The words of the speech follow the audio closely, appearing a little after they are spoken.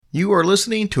You are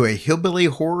listening to a Hillbilly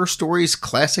Horror Stories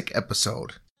classic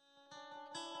episode.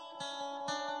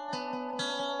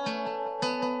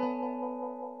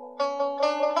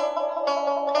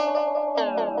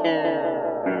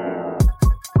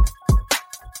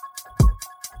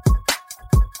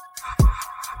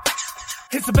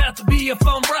 It's about to be a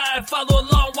fun ride. Follow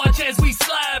along, watch as we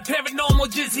slide. Paranormal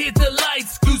just hit the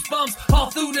lights. Goosebumps all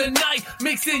through the night.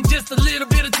 Mix in just a little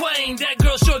bit of twang. That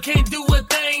girl sure can't do a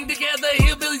thing. Together,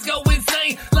 hillbillies go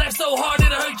insane. Laugh so hard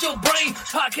it'll hurt your brain.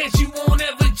 Podcast you won't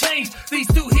ever change. These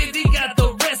two here, they got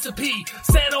the recipe.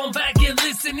 Sit on back and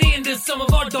listen in to some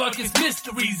of our darkest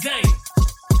mysteries, eh?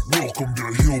 Welcome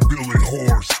to Hillbilly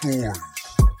Horror Stories.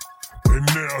 And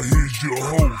now here's your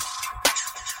host,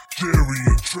 Jerry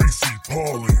and Tracy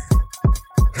Polly,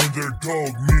 and their dog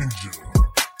Ninja.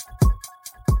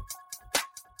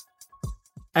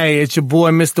 Hey, it's your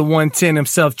boy Mr. 110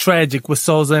 himself, Tragic with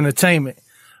Souls Entertainment.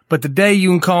 But today you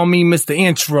can call me Mr.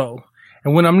 Intro.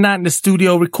 And when I'm not in the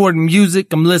studio recording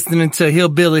music, I'm listening to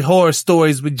Hillbilly Horror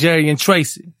Stories with Jerry and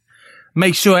Tracy.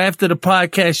 Make sure after the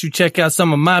podcast you check out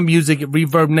some of my music at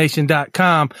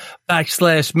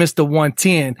ReverbNation.com/Mr.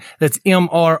 110. That's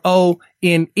MRONE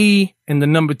and the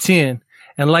number 10.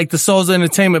 And like the Souls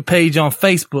Entertainment page on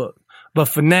Facebook. But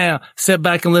for now, sit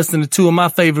back and listen to two of my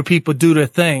favorite people do their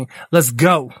thing. Let's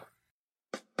go.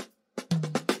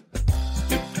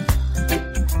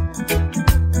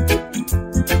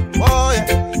 Oh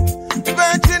yeah,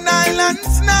 Virgin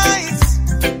Islands nice,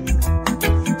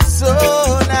 so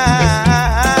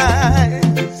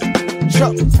nice.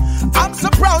 Sure. I'm so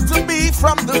proud to be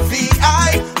from the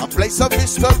VI, a place of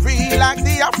history like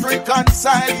the African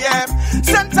side, yeah.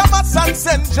 St. Thomas and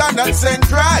St. John and St.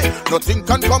 Dry, nothing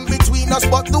can come between us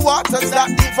but the waters that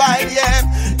divide, yeah.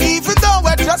 Even though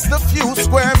we're just a few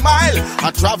square mile,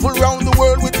 I travel around the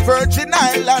world with Virgin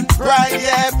Island pride,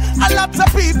 yeah. A lot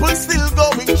of people still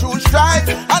going through strife,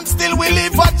 and still we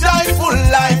live a joyful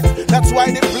life. That's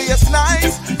why the place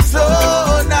nice, so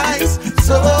nice,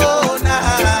 so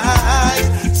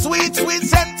nice. Sweet, sweet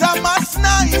St. Thomas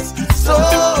nice, so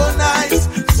nice,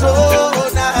 so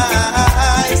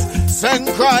nice. St.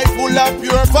 Cry full of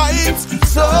pure vibes,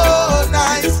 so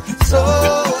nice, so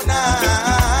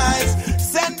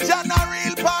nice. St. John a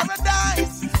real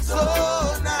paradise, so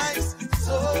nice,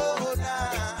 so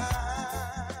nice.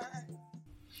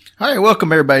 All right,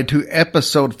 welcome everybody to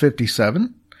episode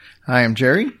 57. I am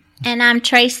Jerry. And I'm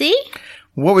Tracy.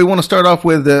 What we want to start off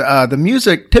with, the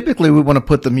music, typically we want to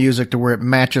put the music to where it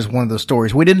matches one of the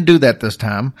stories. We didn't do that this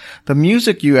time. The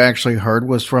music you actually heard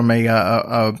was from an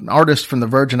artist from the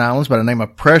Virgin Islands by the name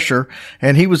of Pressure,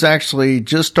 and he was actually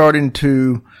just starting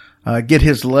to get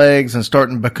his legs and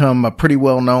starting to become pretty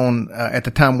well known at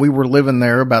the time we were living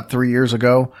there about 3 years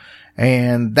ago.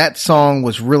 And that song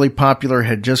was really popular,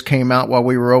 had just came out while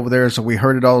we were over there, so we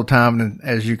heard it all the time, and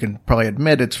as you can probably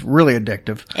admit, it's really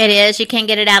addictive. It is. You can't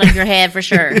get it out of your head for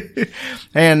sure.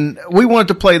 And we wanted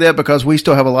to play that because we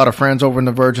still have a lot of friends over in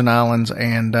the Virgin Islands,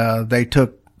 and they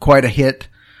took quite a hit,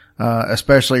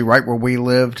 especially right where we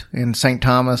lived in St.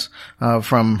 Thomas,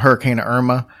 from Hurricane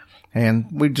Irma. And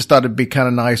we just thought it'd be kind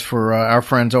of nice for our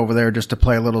friends over there just to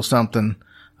play a little something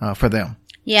for them.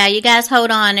 Yeah, you guys hold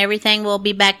on. Everything will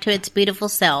be back to its beautiful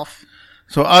self.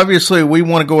 So obviously we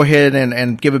want to go ahead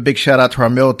and give a big shout out to our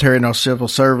military and our civil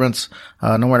servants,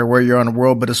 no matter where you're in the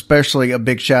world, but especially a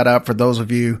big shout out for those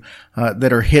of you,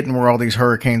 that are hitting where all these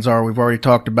hurricanes are. We've already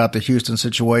talked about the Houston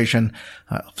situation.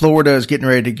 Florida is getting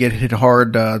ready to get hit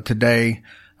hard, today,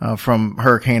 from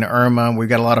Hurricane Irma. We've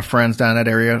got a lot of friends down that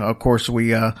area. Of course,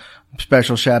 we,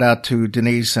 special shout out to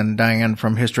Denise and Diane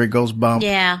from History Goes Bump.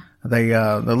 Yeah. They,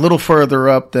 a little further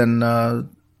up than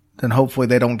hopefully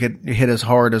they don't get hit as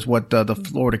hard as what the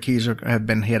Florida Keys have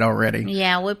been hit already.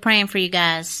 Yeah, we're praying for you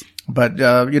guys. But,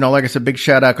 like I said, big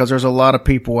shout out because there's a lot of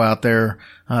people out there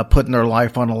putting their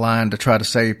life on the line to try to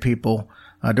save people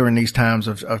during these times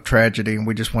of tragedy. And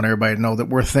we just want everybody to know that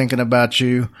we're thinking about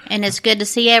you. And it's good to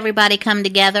see everybody come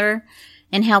together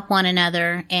and help one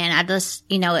another. And I just,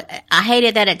 I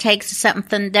hated that it takes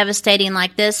something devastating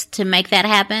like this to make that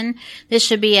happen. This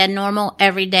should be a normal,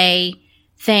 everyday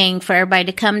thing for everybody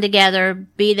to come together,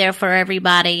 be there for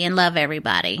everybody, and love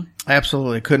everybody.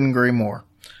 Absolutely. Couldn't agree more.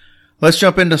 Let's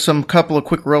jump into some couple of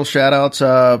quick real shout outs,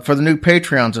 for the new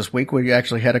Patreons this week. We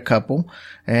actually had a couple.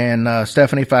 And,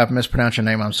 Stephanie, if I've mispronounced your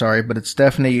name, I'm sorry, but it's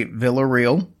Stephanie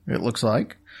Villarreal, it looks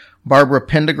like. Barbara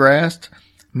Pendergrast,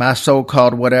 My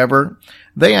So-Called Whatever.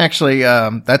 They actually,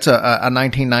 that's a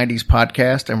 1990s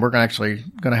podcast, and we're actually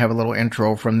going to have a little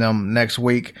intro from them next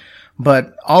week.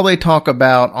 But all they talk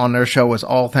about on their show is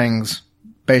all things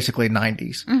basically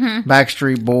 90s.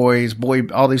 Backstreet Boys,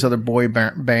 all these other boy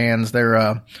bands.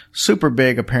 They're super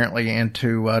big apparently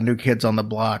into New Kids on the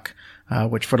Block.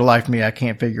 Which for the life of me, I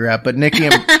can't figure out. But Nikki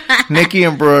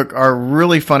and Brooke are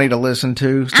really funny to listen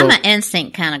to. So, I'm an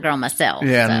NSYNC kind of girl myself.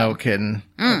 Yeah, so. no kidding.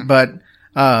 But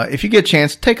if you get a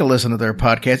chance, take a listen to their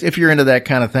podcast if you're into that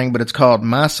kind of thing. But it's called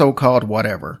My So-Called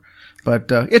Whatever.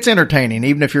 But it's entertaining,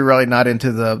 even if you're really not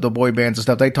into the boy bands and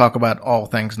stuff. They talk about all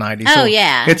things 90s. Oh, so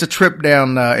yeah. It's a trip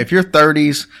down, if you're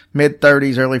 30s,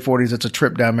 mid-30s, early 40s, it's a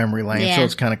trip down memory lane. Yeah. So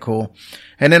it's kind of cool.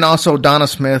 And then also Donna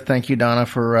Smith. Thank you, Donna,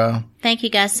 for thank you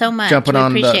guys so much. jumping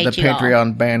on the Patreon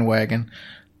Patreon bandwagon.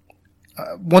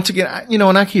 Once again,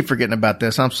 and I keep forgetting about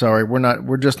this. I'm sorry.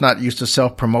 We're just not used to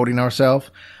self-promoting ourselves.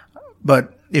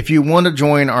 But if you want to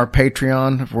join our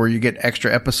Patreon where you get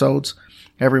extra episodes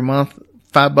every month,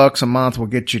 $5 a month will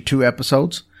get you 2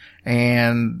 episodes.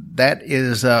 And that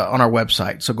is, on our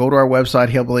website. So go to our website,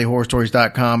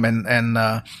 hillbillyhorrorstories.com and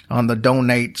on the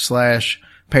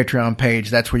donate/Patreon page,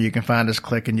 that's where you can find us.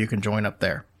 Click and you can join up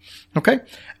there. Okay.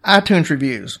 iTunes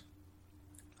reviews.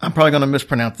 I'm probably going to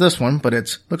mispronounce this one, but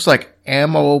looks like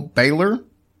Ammo Baylor.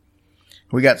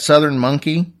 We got Southern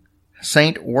Monkey,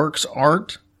 Saint Works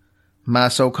Art, My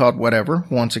So-Called Whatever.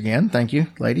 Once again, thank you,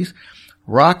 ladies.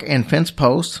 Rock and Fence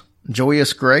Post,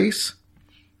 Joyous Grace.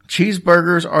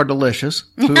 Cheeseburgers are delicious.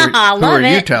 Who are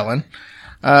you telling?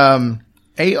 AOKIBI.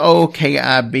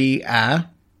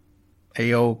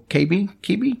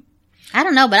 Kibi? I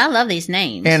don't know, but I love these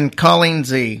names. And Colleen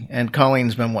Z. And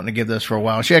Colleen's been wanting to give this for a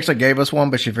while. She actually gave us one,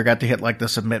 but she forgot to hit the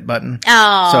submit button.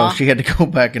 Oh. So she had to go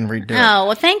back and redo it. Oh,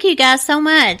 well, thank you guys so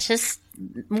much. Just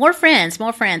more friends.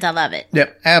 I love it.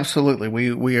 Yep, absolutely.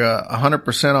 We are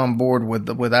 100% on board with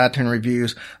iTunes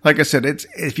reviews. Like I said,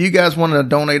 if you guys want to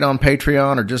donate on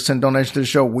Patreon or just send donations to the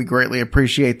show, we greatly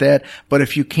appreciate that. But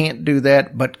if you can't do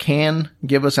that, but can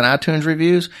give us an iTunes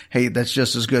reviews, hey, that's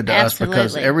just as good to us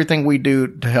because everything we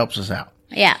do helps us out.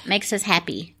 Yeah, makes us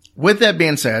happy. With that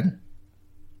being said,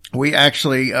 we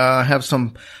actually have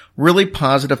some really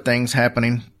positive things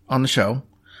happening on the show.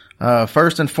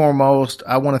 First and foremost,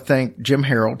 I want to thank Jim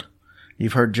Harold.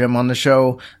 You've heard Jim on the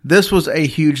show. This was a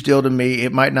huge deal to me.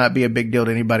 It might not be a big deal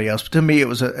to anybody else, but to me, it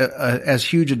was as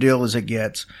huge a deal as it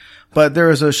gets. But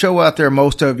there is a show out there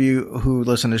most of you who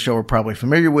listen to the show are probably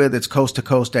familiar with. It's Coast to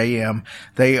Coast AM.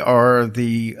 They are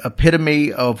the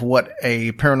epitome of what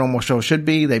a paranormal show should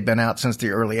be. They've been out since the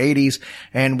early 80s.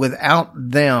 And without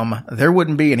them, there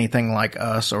wouldn't be anything like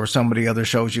us or some of the other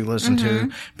shows you listen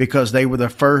to because they were the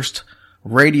first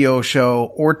radio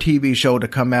show or TV show to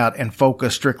come out and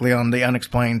focus strictly on the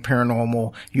unexplained,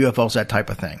 paranormal, UFOs, that type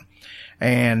of thing.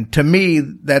 And to me,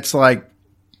 that's like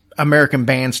American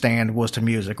Bandstand was to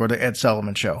music or the Ed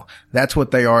Sullivan Show. That's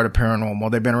what they are to paranormal.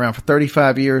 They've been around for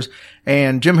 35 years.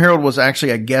 And Jim Harold was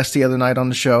actually a guest the other night on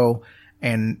the show.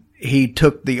 And he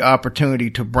took the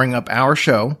opportunity to bring up our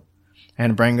show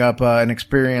and bring up an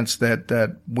experience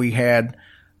that we had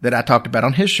that I talked about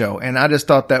on his show. And I just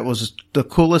thought that was the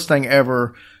coolest thing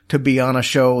ever to be on a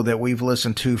show that we've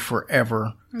listened to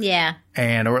forever. Yeah.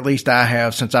 Or at least I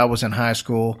have since I was in high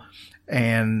school,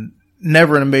 and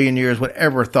never in a million years would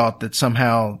ever thought that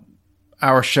somehow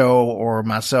our show or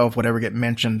myself would ever get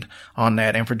mentioned on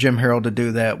that. And for Jim Harold to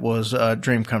do that was a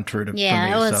dream come true for me.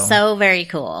 Yeah, it was so very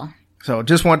cool. So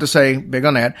just wanted to say big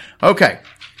on that. Okay.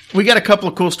 We got a couple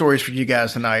of cool stories for you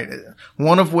guys tonight.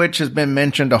 One of which has been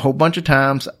mentioned a whole bunch of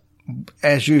times.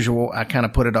 As usual, I kind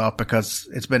of put it off because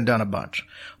it's been done a bunch.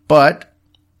 But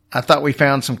I thought we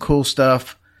found some cool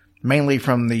stuff, mainly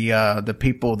from the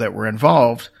people that were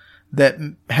involved, that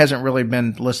hasn't really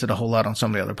been listed a whole lot on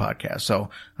some of the other podcasts. So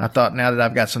I thought now that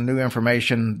I've got some new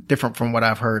information, different from what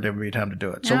I've heard, it would be time to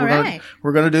do it. So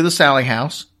we're going to do the Sally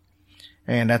House,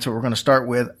 and that's what we're going to start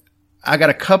with. I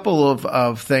got a couple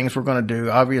of things we're going to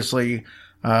do. Obviously,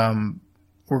 we're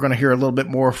going to hear a little bit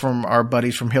more from our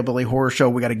buddies from Hillbilly Horror Show.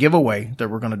 We got a giveaway that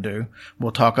we're going to do.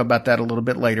 We'll talk about that a little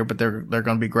bit later, but they're going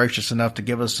to be gracious enough to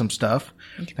give us some stuff.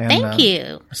 And, thank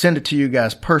you. Send it to you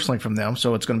guys personally from them.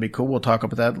 So it's going to be cool. We'll talk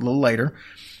about that a little later.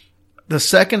 The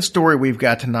second story we've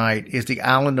got tonight is the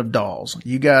Island of Dolls.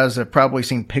 You guys have probably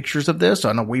seen pictures of this.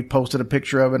 I know we posted a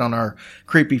picture of it on our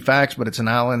Creepy Facts, but it's an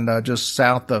island just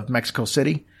south of Mexico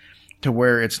City, to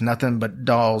where it's nothing but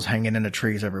dolls hanging in the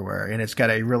trees everywhere. And it's got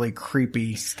a really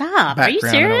creepy background. Are you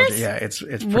serious? Yeah, it's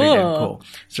pretty damn cool.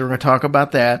 So we're going to talk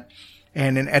about that.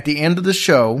 And then at the end of the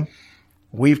show,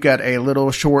 we've got a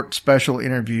little short special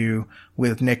interview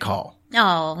with Nick Hall.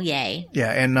 Oh, yay.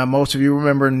 Yeah, and most of you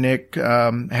remember Nick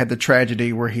had the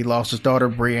tragedy where he lost his daughter,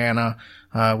 Brianna.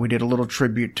 We did a little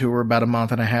tribute to her about a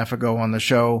month and a half ago on the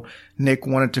show. Nick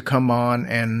wanted to come on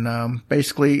and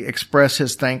basically express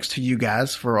his thanks to you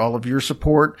guys for all of your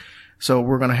support. So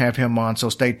we're going to have him on. So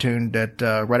stay tuned that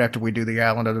right after we do the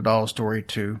Island of the Dolls story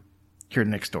to hear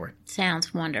Nick's story.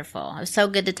 Sounds wonderful. It was so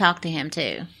good to talk to him,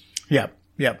 too.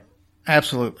 Yep,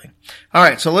 absolutely. All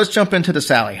right, so let's jump into the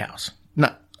Sally house. No,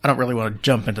 I don't really want to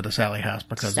jump into the Sally house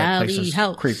because that place is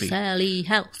creepy. Sally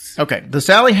house. Okay, the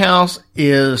Sally house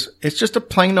it's just a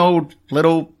plain old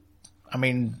little,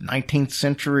 19th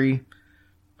century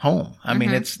home. I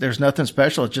mean, there's nothing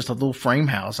special. It's just a little frame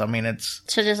house. I mean, it's...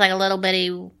 So just like a little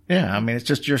bitty... Yeah, it's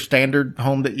just your standard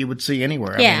home that you would see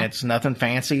anywhere. Yeah. I mean, it's nothing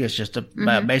fancy. It's just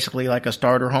basically like a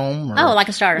starter home. Like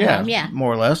a starter home, yeah.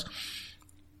 More or less.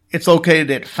 It's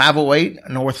located at 508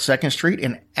 North 2nd Street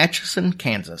in Atchison,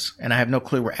 Kansas. And I have no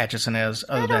clue where Atchison is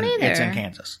other than it's in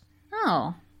Kansas.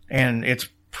 Oh. And it's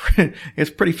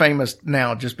pretty famous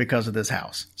now just because of this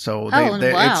house. So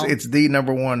wow. it's the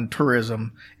number one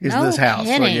tourism is No this house.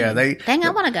 kidding. So yeah, Dang,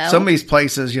 I want to go. Some of these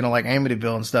places, like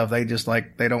Amityville and stuff, they just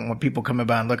they don't want people coming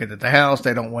by and looking at the house.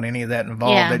 They don't want any of that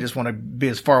involved. Yeah. They just want to be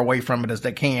as far away from it as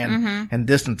they can and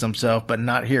distance themselves, but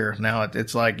not here. Now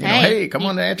it's like, hey, come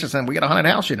on to Atchison. We got a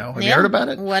haunted house, Have you heard about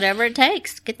it? Whatever it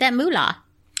takes. Get that moolah.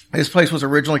 This place was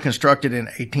originally constructed in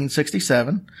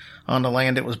 1867 on the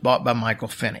land that was bought by Michael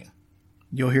Finney.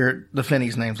 You'll hear the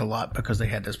Finney's names a lot because they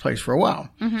had this place for a while.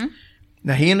 Mm-hmm.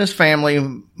 Now, he and his family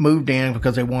moved in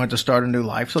because they wanted to start a new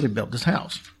life, so they built this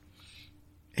house.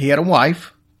 He had a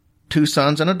wife, 2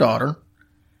 sons, and a daughter.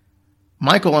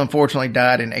 Michael, unfortunately,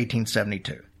 died in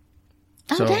 1872.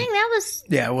 Oh, dang, that was...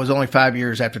 Yeah, it was only 5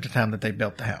 years after the time that they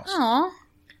built the house. Aw.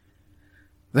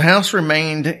 The house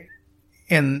remained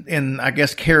in, I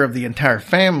guess, care of the entire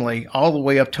family all the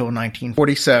way up till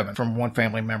 1947 from one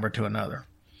family member to another.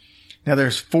 Now,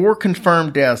 there's 4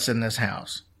 confirmed deaths in this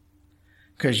house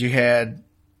because you had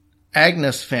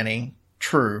Agnes Finney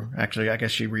True. Actually, I guess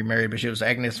she remarried, but she was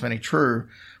Agnes Finney True,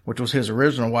 which was his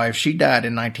original wife. She died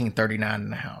in 1939 in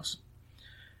the house.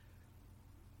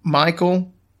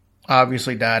 Michael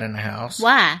obviously died in the house.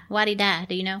 Why? Why'd he die?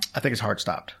 Do you know? I think his heart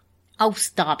stopped. Oh,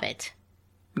 stop it.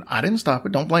 I didn't stop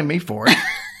it. Don't blame me for it.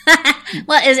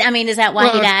 Well, is that why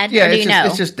he died? Yeah, or do you know?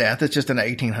 It's just death. It's just in the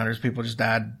 1800s. People just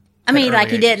died. I mean, like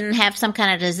he didn't have some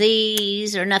kind of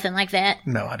disease or nothing like that?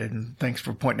 No, I didn't. Thanks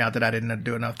for pointing out that I didn't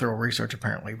do enough thorough research,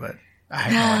 apparently, but I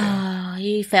had no idea. Oh,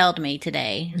 you failed me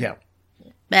today. Yeah.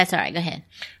 That's all right. Go ahead.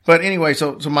 But anyway,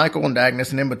 so Michael and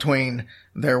Agnes, and in between,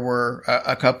 there were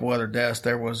a couple other deaths.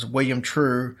 There was William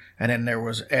True, and then there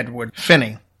was Edward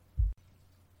Finney.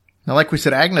 Now, like we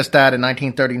said, Agnes died in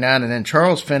 1939, and then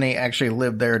Charles Finney actually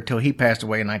lived there until he passed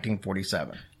away in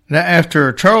 1947. Now,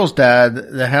 after Charles died,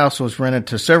 the house was rented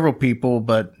to several people,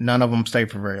 but none of them stayed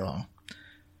for very long.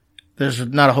 There's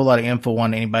not a whole lot of info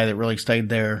on anybody that really stayed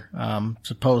there.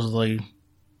 Supposedly,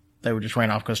 they were just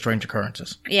ran off because of strange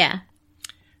occurrences. Yeah.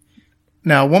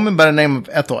 Now, a woman by the name of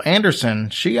Ethel Anderson,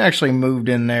 she actually moved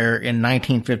in there in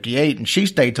 1958, and she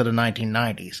stayed till the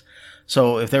 1990s.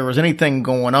 So if there was anything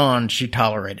going on, she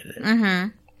tolerated it. Mm-hmm.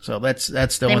 So that's the only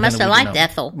thing they must have liked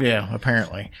Ethel. Yeah,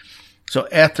 apparently. So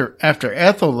after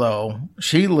Ethel, though,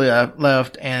 she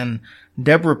left, and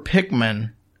Deborah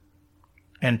Pickman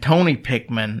and Tony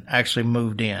Pickman actually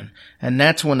moved in. And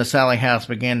that's when the Sally House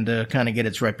began to kind of get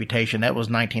its reputation. That was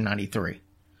 1993,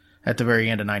 at the very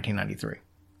end of 1993.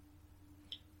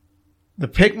 The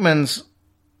Pickmans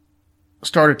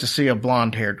started to see a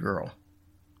blonde-haired girl.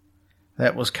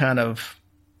 That was kind of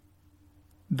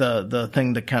the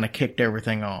thing that kind of kicked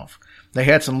everything off. They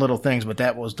had some little things, but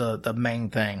that was the main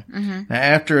thing. Mm-hmm. Now,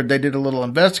 after they did a little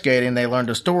investigating, they learned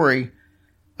a story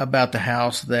about the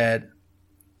house that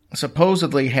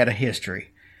supposedly had a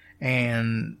history.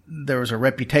 And there was a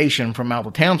reputation from all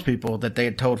the townspeople that they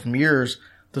had told from years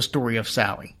the story of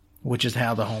Sally, which is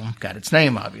how the home got its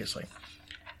name, obviously.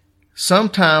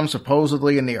 Sometime,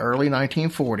 supposedly in the early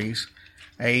 1940s,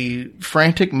 a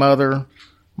frantic mother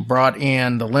brought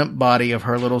in the limp body of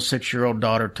her little 6-year-old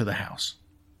daughter to the house.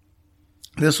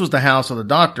 This was the house of the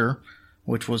doctor,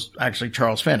 which was actually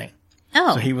Charles Finney.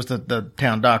 Oh. So he was the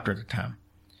town doctor at the time.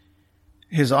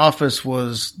 His office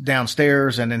was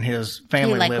downstairs, and then his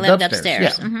family lived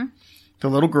upstairs. Yeah. Mm-hmm. The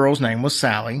little girl's name was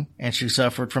Sally, and she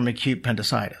suffered from acute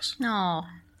appendicitis. Oh,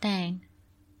 dang.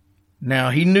 Now,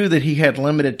 he knew that he had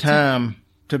limited time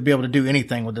to be able to do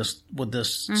anything with this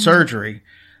mm-hmm. surgery.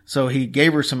 So he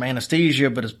gave her some anesthesia,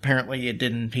 but apparently he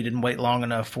didn't wait long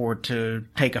enough for it to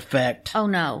take effect. Oh,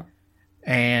 no.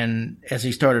 And as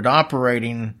he started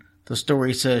operating, the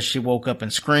story says she woke up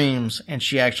and screams, and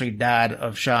she actually died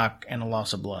of shock and a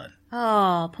loss of blood.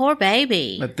 Oh, poor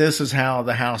baby. But this is how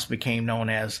the house became known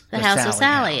as the House of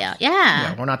Sally. House.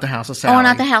 Yeah. We're not the House of Sally. Oh, we're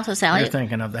not the House of Sally. You're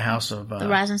thinking of the House of... the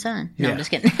Rising Sun. No, yeah. I'm just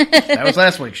kidding. That was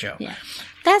last week's show. Yeah.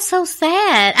 That's so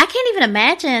sad. I can't even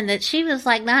imagine that she was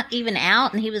like not even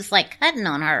out and he was like cutting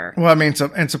on her. Well, I mean,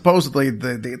 and supposedly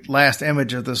the last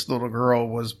image of this little girl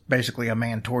was basically a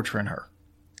man torturing her.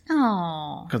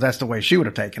 Oh. Because that's the way she would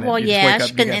have taken it. Well, You just yeah, wake up,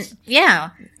 she couldn't, yeah.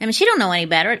 I mean, she don't know any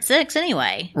better at 6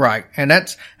 anyway. Right. And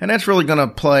that's really going to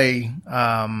play,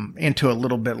 into a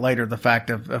little bit later, the fact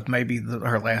of maybe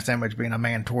her last image being a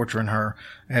man torturing her.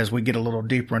 As we get a little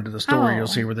deeper into the story, you'll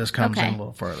see where this comes in a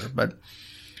little further. But,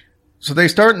 so they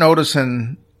start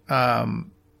noticing, little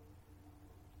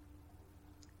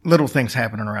things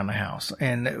happening around the house.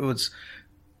 And it was,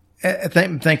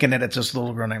 thinking that it's this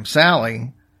little girl named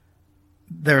Sally,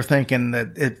 they're thinking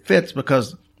that it fits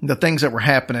because the things that were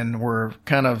happening were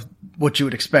kind of what you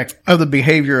would expect of the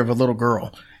behavior of a little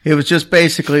girl. It was just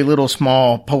basically little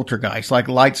small poltergeists, like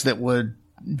lights that would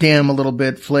dim a little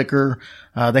bit, flicker.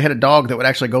 They had a dog that would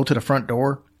actually go to the front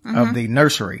door of the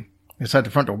nursery. It's at the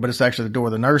front door, but it's actually the door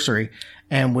of the nursery,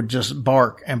 and would just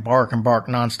bark and bark and bark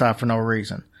nonstop for no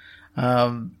reason.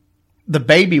 The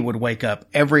baby would wake up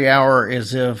every hour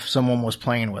as if someone was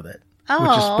playing with it,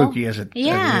 which is spooky as it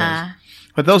is.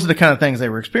 But those are the kind of things they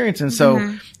were experiencing.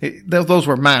 So those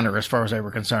were minor as far as they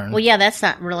were concerned. Well, yeah, that's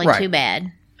not really too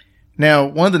bad. Now,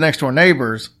 one of the next door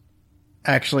neighbors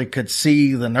actually could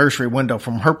see the nursery window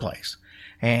from her place.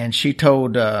 And she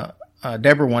told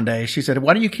Deborah one day, she said,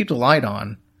 "Why do you keep the light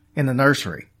on in the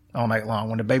nursery all night long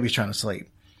when the baby's trying to sleep?"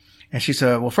 And she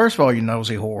said, "Well, first of all, you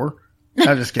nosy whore."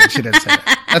 I'm just kidding. She didn't say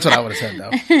that. That's what I would have said,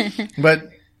 though. But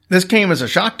this came as a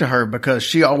shock to her because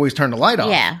she always turned the light off.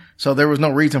 Yeah. So there was no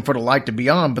reason for the light to be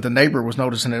on, but the neighbor was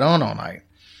noticing it on all night.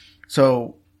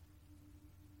 So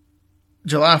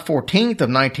July 14th of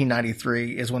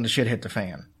 1993 is when the shit hit the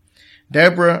fan.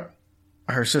 Deborah,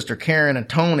 her sister Karen, and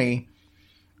Tony,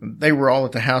 they were all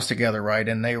at the house together, right?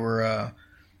 And they were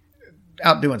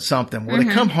out doing something. Well,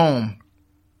 they come home.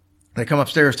 They come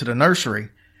upstairs to the nursery,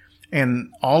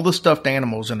 and all the stuffed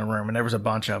animals in the room, and there was a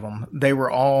bunch of them, they were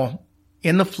all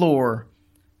in the floor,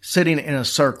 sitting in a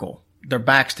circle, their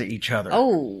backs to each other.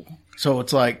 Oh. So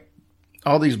it's like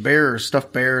all these bears,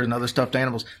 stuffed bears and other stuffed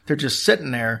animals, they're just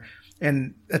sitting there.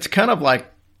 And it's kind of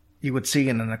like you would see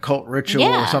in an occult ritual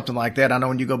or something like that. I know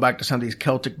when you go back to some of these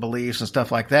Celtic beliefs and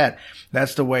stuff like that,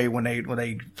 that's the way when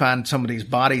they find some of these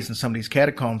bodies in some of these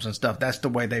catacombs and stuff, that's the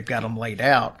way they've got them laid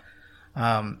out.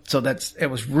 So it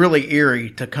was really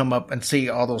eerie to come up and see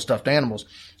all those stuffed animals.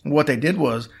 What they did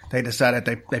was they decided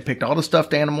they picked all the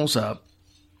stuffed animals up,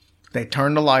 they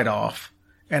turned the light off,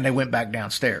 and they went back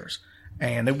downstairs.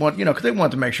 And they because they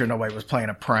wanted to make sure nobody was playing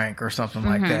a prank or something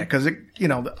like that. Cause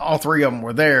all three of them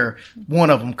were there. One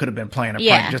of them could have been playing a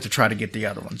prank just to try to get the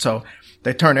other one. So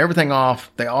they turned everything off.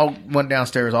 They all went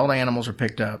downstairs. All the animals were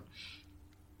picked up.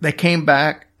 They came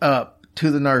back up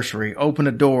to the nursery, opened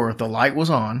the door. The light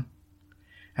was on.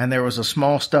 And there was a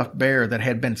small stuffed bear that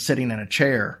had been sitting in a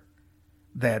chair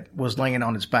that was laying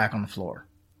on its back on the floor.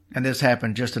 And this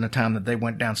happened just in the time that they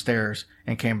went downstairs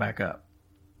and came back up.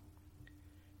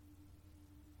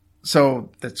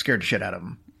 So that scared the shit out of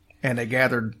them. And they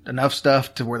gathered enough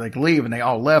stuff to where they could leave, and they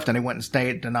all left, and they went and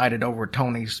stayed the night at over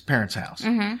Tony's parents' house.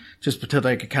 Just until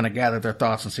they could kind of gather their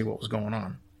thoughts and see what was going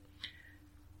on.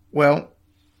 Well,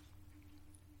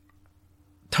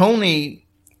 Tony,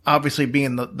 obviously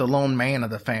being the lone man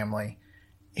of the family,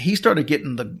 he started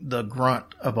getting the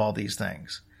grunt of all these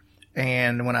things.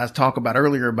 And when I talk about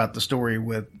earlier about the story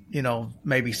with,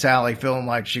 maybe Sally feeling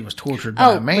like she was tortured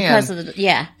by a man. Because of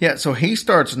Yeah, so he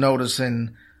starts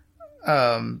noticing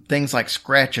things like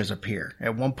scratches appear.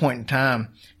 At one point in time,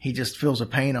 he just feels a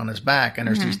pain on his back, and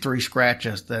there's these 3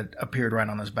 scratches that appeared right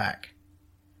on his back.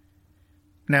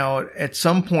 Now, at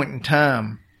some point in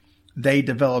time, they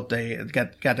developed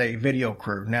got a video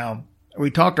crew. Now,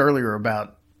 we talked earlier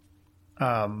about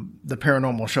the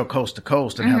paranormal show Coast to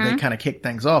Coast and how they kind of kicked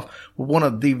things off. Well, one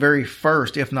of the very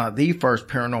first, if not the first,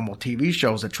 paranormal TV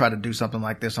shows that tried to do something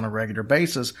like this on a regular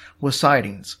basis was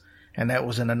Sightings. And that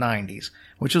was in the 90s,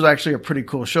 which was actually a pretty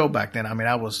cool show back then. I mean,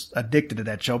 I was addicted to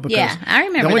that show because I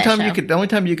remember the only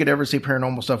time you could ever see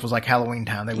paranormal stuff was like Halloween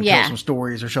time. They would tell some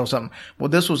stories or show something. Well,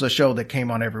 this was a show that came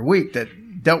on every week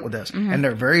that dealt with this. And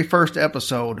their very first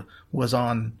episode was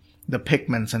on the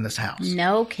Pickmans in this house.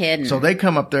 No kidding. So they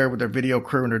come up there with their video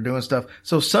crew and they're doing stuff.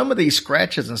 So some of these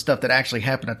scratches and stuff that actually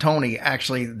happened to Tony,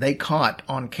 they caught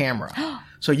on camera.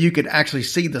 So you could actually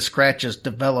see the scratches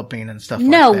developing and stuff like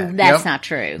that. No, that's not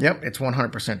true. Yep, it's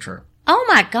 100% true. Oh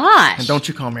my gosh. And don't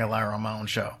you call me a liar on my own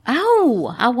show.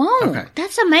 Oh, I won't. Okay.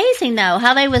 That's amazing though,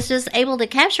 how they was just able to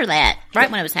capture that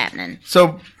right when it was happening.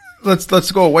 So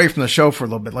let's go away from the show for a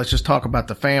little bit. Let's just talk about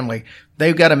the family.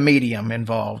 They've got a medium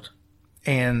involved.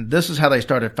 And this is how they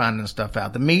started finding stuff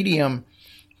out. The medium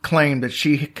claimed that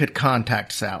she could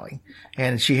contact Sally,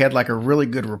 and she had like a really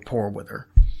good rapport with her.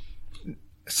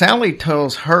 Sally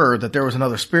tells her that there was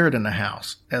another spirit in the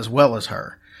house as well as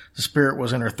her. The spirit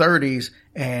was in her 30s,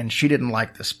 and she didn't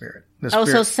like the spirit.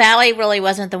 So Sally really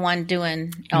wasn't the one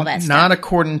doing all that stuff? Not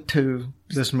according to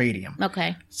this medium.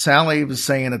 Okay. Sally was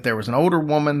saying that there was an older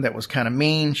woman that was kind of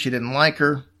mean. She didn't like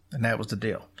her, and that was the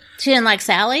deal. She didn't like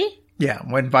Sally? Yeah,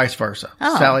 and vice versa.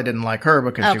 Oh. Sally didn't like her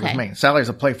because she was Okay. mean. Sally's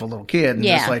a playful little kid, and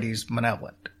Yeah. this lady's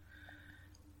malevolent.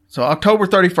 So October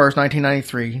 31st,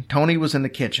 1993, Tony was in the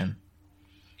kitchen,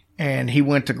 and he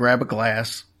went to grab a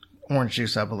glass, orange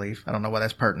juice, I believe. I don't know why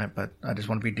that's pertinent, but I just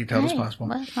want to be detailed as Hey, possible.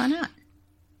 well, why not?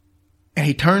 And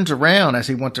he turns around as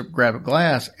he went to grab a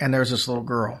glass, and there's this little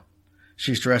girl.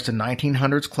 She's dressed in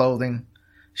 1900s clothing.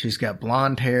 She's got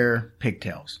blonde hair,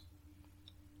 pigtails.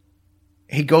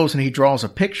 He goes and he draws a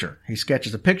picture. He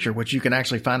sketches a picture, which you can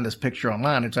actually find this picture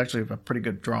online. It's actually a pretty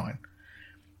good drawing.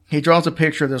 He draws a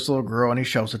picture of this little girl and he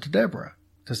shows it to Deborah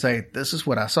to say, this is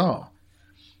what I saw.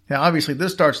 Now, obviously,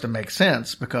 this starts to make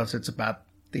sense because it's about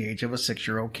the age of a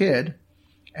 6-year-old kid,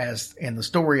 as in the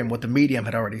story and what the medium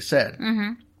had already said.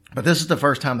 Mm-hmm. But this is the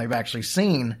first time they've actually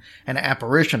seen an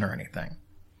apparition or anything.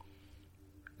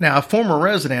 Now, a former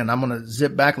resident, I'm going to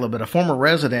zip back a little bit, a former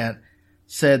resident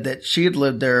said that she had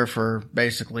lived there for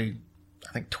basically,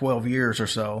 I think, 12 years or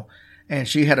so. And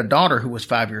she had a daughter who was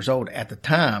 5 years old at the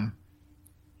time.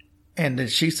 And that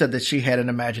she said that she had an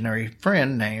imaginary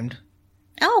friend named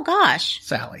Oh, gosh.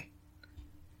 Sally.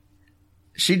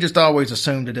 She just always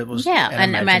assumed that it was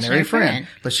an imaginary friend.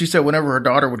 But she said whenever her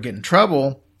daughter would get in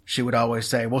trouble, she would always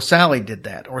say, well, Sally did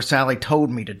that, or Sally told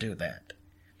me to do that.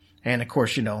 And of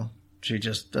course, she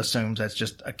just assumes that's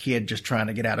just a kid just trying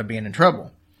to get out of being in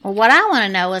trouble. Well, what I want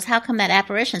to know is how come that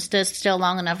apparition stood still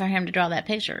long enough for him to draw that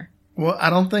picture? Well,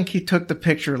 I don't think he took the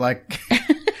picture like,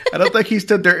 I don't think he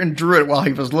stood there and drew it while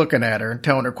he was looking at her and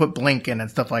telling her quit blinking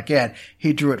and stuff like that.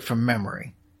 He drew it from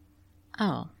memory.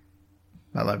 Oh.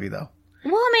 I love you though.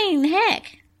 Well, I mean,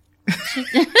 heck.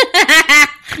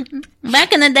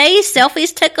 Back in the day,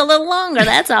 selfies took a little longer,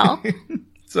 that's all.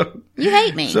 So You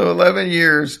hate me. So 11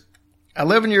 years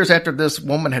after this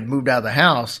woman had moved out of the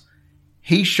house,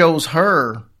 he shows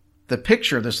her the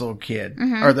picture of this little kid,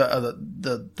 or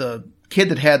the kid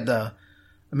that had the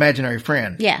imaginary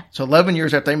friend. Yeah. So 11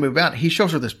 years after they move out, he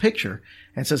shows her this picture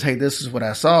and says, hey, this is what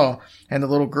I saw. And the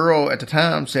little girl at the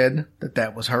time said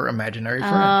that was her imaginary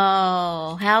friend.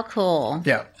 Oh, how cool.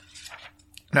 Yeah.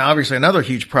 Now, obviously, another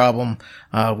huge problem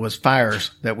was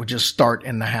fires that would just start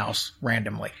in the house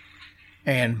randomly.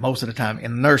 And most of the time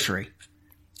in the nursery.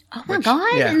 Oh, my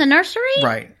God. yeah. In the nursery?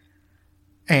 Right.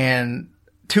 And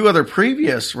 2 other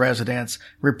previous residents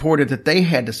reported that they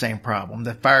had the same problem,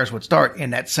 that fires would start in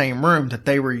that same room that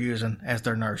they were using as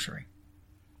their nursery.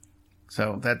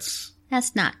 So that's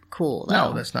not cool, though.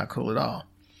 no, that's not cool at all.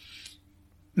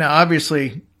 Now,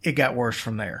 obviously, it got worse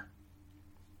from there.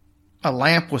 A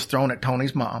lamp was thrown at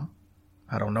Tony's mom.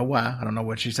 I don't know why. I don't know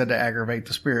what she said to aggravate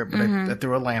the spirit, but they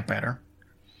threw a lamp at her.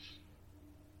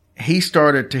 He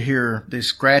started to hear these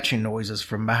scratching noises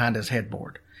from behind his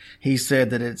headboard. He said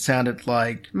that it sounded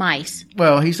like Mice.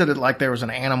 Well, he said it like there was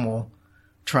an animal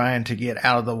trying to get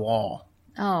out of the wall.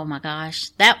 Oh, my gosh.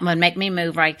 That would make me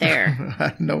move right there.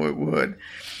 I know it would.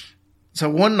 So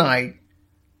one night,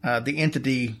 the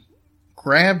entity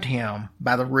grabbed him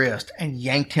by the wrist and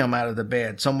yanked him out of the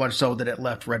bed, so much so that it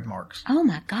left red marks. Oh,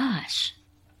 my gosh.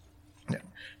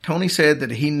 Tony said that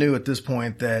he knew at this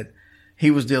point that he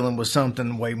was dealing with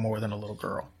something way more than a little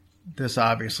girl. This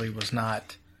obviously was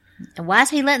not... Why is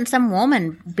he letting some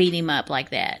woman beat him up like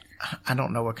that? I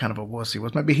don't know what kind of a wuss he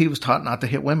was. Maybe he was taught not to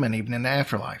hit women even in the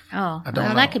afterlife. Oh, I don't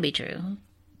know. that could be true.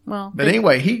 Well, But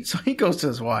anyway, he goes to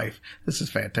his wife. This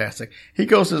is fantastic. He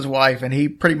goes to his wife and he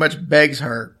pretty much begs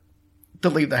her to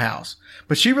leave the house.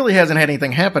 But she really hasn't had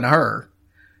anything happen to her.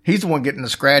 He's the one getting the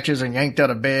scratches and yanked out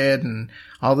of bed and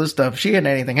all this stuff. She hadn't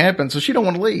had anything happen, so she don't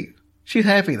want to leave. She's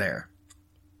happy there.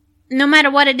 no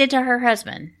matter what it did to her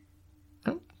husband.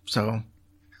 So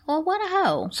Well, what a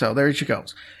hoe. So there she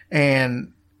goes.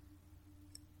 And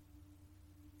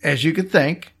as you could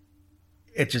think,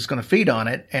 it's just going to feed on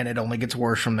it, and it only gets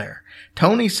worse from there.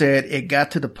 Tony said it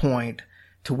got to the point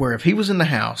to where if he was in the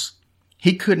house,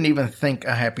 he couldn't even think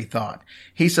a happy thought.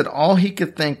 He said all he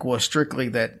could think was strictly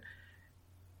that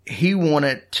he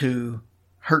wanted to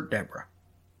hurt Deborah,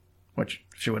 which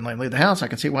she wouldn't let him leave the house. I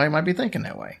can see why he might be thinking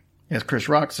that way. as Chris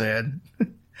Rock said,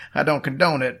 I don't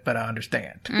condone it, but I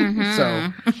understand.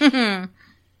 So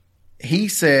he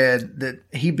said that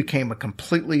he became a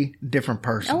completely different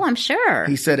person. Oh, I'm sure.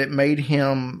 He said it made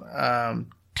him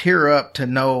tear up to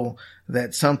know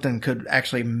that something could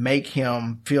actually make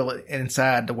him feel it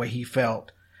inside the way he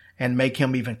felt and make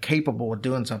him even capable of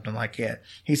doing something like that.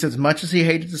 He said as much as he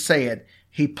hated to say it,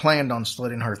 he planned on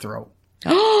slitting her throat.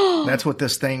 That's what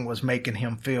this thing was making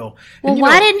him feel. Well, And,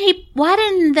 why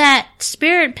didn't that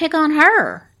spirit pick on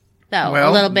her though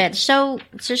a little bit?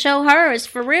 To show her it's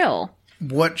for real.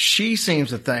 What she seems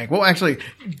to think. Well, actually,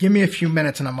 give me a few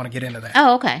minutes and I'm going to get into that.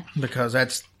 Oh, okay. Because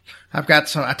I've got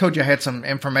some, I told you I had some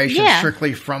information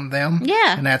strictly from them.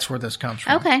 Yeah. And that's where this comes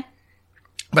from. Okay.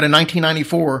 But in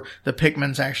 1994, the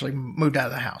Pickmans actually moved out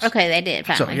of the house. Okay, they did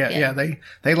finally. So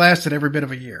they lasted every bit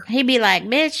of a year. He'd be like,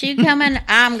 "Bitch, you coming?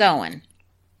 I'm going."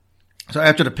 So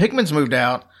after the Pickmans moved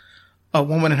out, a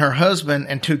woman and her husband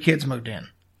and 2 kids moved in.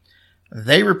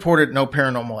 They reported no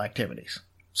paranormal activities.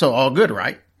 So all good,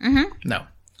 right? Mm-hmm. No.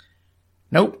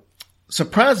 Nope.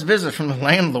 Surprise visit from the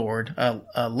landlord,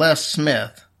 Les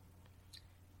Smith.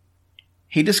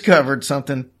 He discovered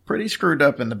something pretty screwed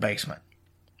up in the basement.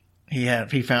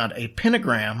 He found a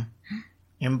pentagram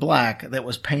in black that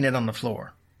was painted on the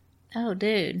floor. Oh,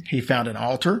 dude. He found an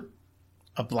altar,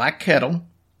 a black kettle,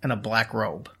 and a black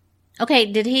robe.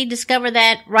 Okay, did he discover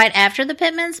that right after the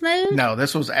Pittmans moved? No,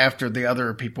 this was after the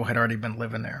other people had already been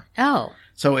living there. Oh.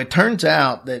 So it turns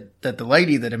out that the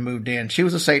lady that had moved in, she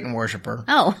was a Satan worshiper.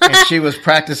 Oh. And she was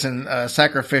practicing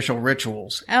sacrificial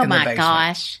rituals Oh in the my basement.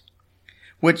 gosh.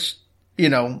 Which,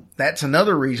 that's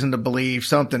another reason to believe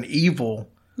something evil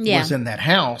was in that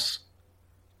house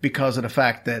because of the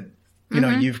fact that,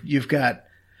 you've got,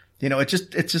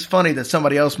 it's just funny that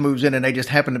somebody else moves in and they just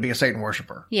happen to be a Satan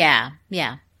worshiper. Yeah,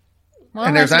 yeah. Well,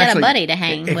 And unless there's you got actually, a buddy to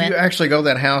hang if with. you actually go to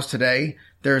that house today,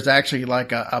 there's actually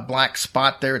like a black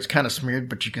spot there. It's kind of smeared,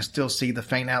 but you can still see the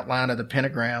faint outline of the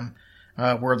pentagram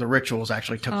where the rituals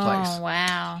actually took place. Oh,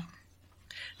 wow.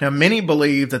 Now, many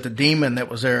believe that the demon that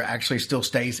was there actually still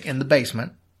stays in the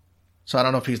basement. So I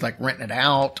don't know if he's like renting it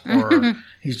out or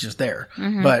he's just there.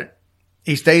 But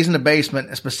he stays in the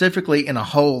basement, specifically in a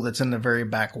hole that's in the very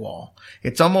back wall.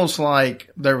 It's almost like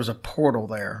there was a portal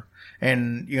there.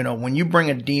 And, when you bring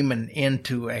a demon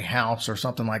into a house or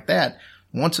something like that,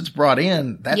 once it's brought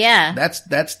in,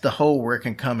 that's the hole where it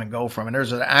can come and go from. And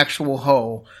there's an actual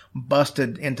hole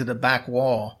busted into the back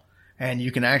wall. And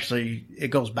you can actually, it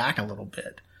goes back a little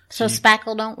bit. So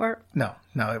spackle don't work? No,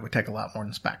 it would take a lot more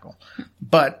than spackle.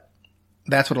 But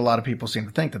that's what a lot of people seem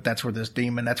to think, that that's where this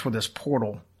demon, that's where this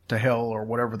portal to hell or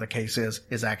whatever the case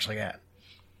is actually at.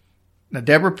 Now,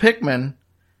 Deborah Pickman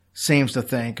seems to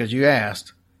think, as you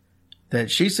asked, that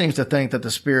she seems to think that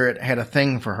the spirit had a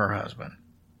thing for her husband.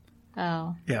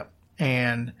 Oh. Yep.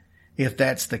 And if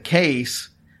that's the case,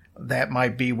 that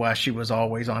might be why she was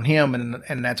always on him.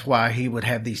 And that's why he would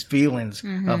have these feelings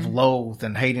of loathe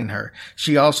and hating her.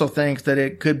 She also thinks that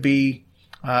it could be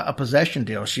a possession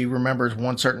deal. She remembers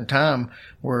one certain time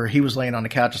where he was laying on the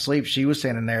couch asleep. She was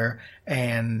standing there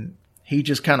and he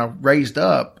just kind of raised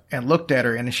up and looked at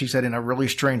her. And she said in a really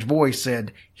strange voice,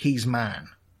 said, "He's mine."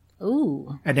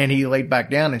 Ooh. And then he laid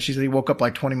back down and she said he woke up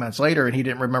like 20 minutes later and he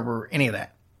didn't remember any of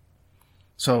that.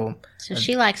 So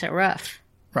she likes it rough.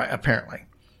 Right. Apparently.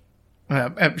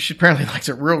 She apparently likes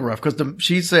it real rough because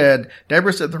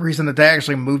Deborah said the reason that they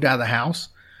actually moved out of the house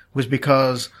was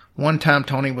because one time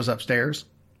Tony was upstairs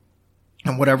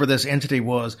and whatever this entity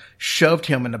was shoved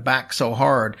him in the back so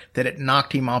hard that it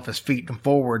knocked him off his feet and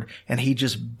forward and he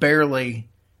just barely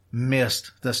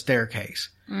missed the staircase.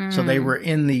 So they were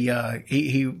in the,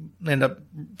 he ended up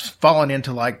falling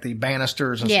into like the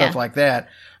banisters and stuff like that.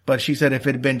 But she said if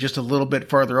it had been just a little bit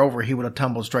further over, he would have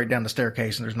tumbled straight down the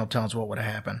staircase and there's no telling what would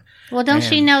have happened. Well, don't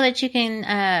she know that you can,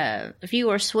 if she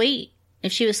was sweet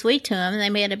to him, they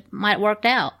might have worked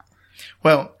out.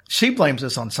 Well, she blames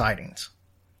this on sightings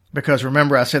because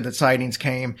remember I said that sightings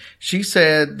came. She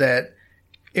said that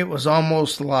it was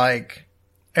almost like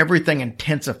everything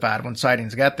intensified when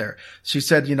sightings got there. She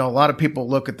said, a lot of people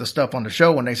look at the stuff on the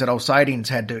show and they said, sightings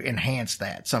had to enhance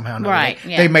that somehow. Right.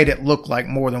 They made it look like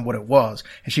more than what it was.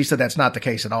 And she said that's not the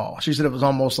case at all. She said it was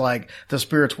almost like the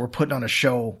spirits were putting on a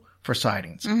show for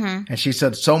sightings. And she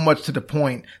said so much to the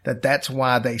point that that's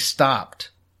why they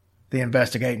stopped the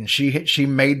investigation. She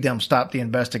made them stop the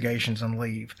investigations and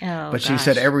leave. But she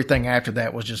said everything after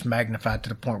that was just magnified to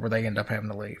the point where they end up having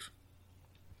to leave.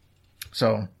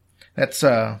 So that's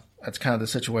kind of the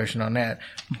situation on that.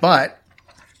 But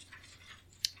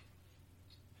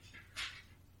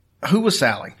who was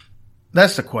Sally?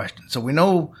 That's the question. So we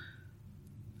know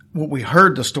what we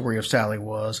heard the story of Sally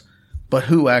was, But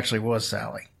who actually was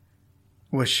Sally?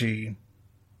 Was she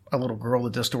a little girl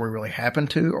that this story really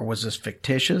happened to, or was this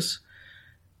fictitious?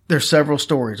 There's several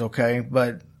stories, okay?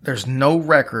 But there's no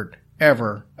record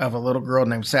ever of a little girl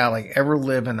named Sally ever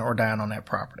living or dying on that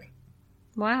property.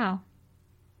 Wow.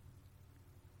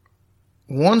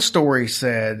 One story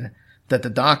said that the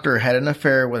doctor had an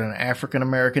affair with an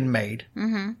African-American maid,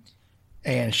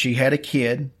 and she had a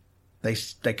kid.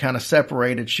 They kind of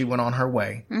separated. She went on her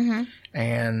way,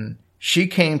 and she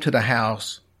came to the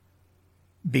house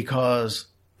because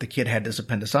the kid had this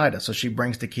appendicitis. So she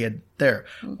brings the kid there.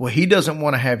 Well, he doesn't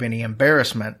want to have any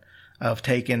embarrassment of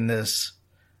taking this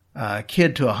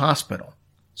kid to a hospital.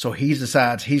 So he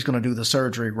decides he's going to do the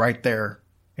surgery right there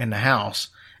in the house.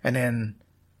 And then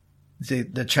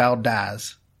the child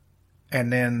dies.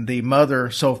 And then the mother,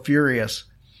 so furious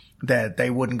that they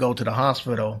wouldn't go to the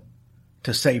hospital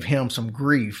to save him some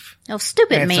grief. Oh,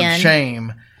 stupid and man. some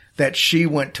shame, that she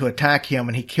went to attack him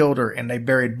and he killed her, and they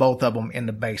buried both of them in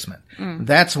the basement.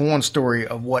 That's one story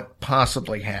of what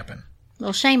possibly happened.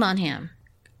 Well, shame on him.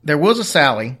 There was a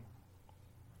Sally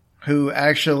who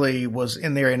actually was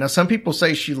in the area. Now, some people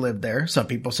say she lived there. Some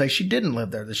people say she didn't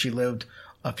live there, that she lived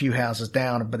a few houses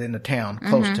down, but in the town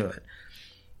close to it.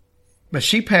 But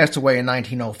she passed away in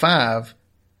 1905,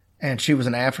 and she was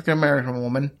an African-American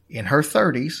woman in her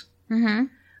 30s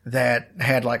that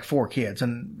had like 4 kids.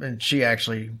 And she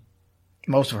actually,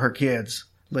 most of her kids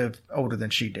lived older than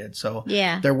she did. So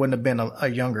there wouldn't have been a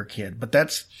younger kid. But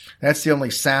that's the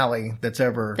only Sally that's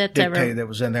ever dictated that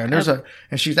was in there. And there's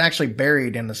and she's actually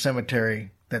buried in the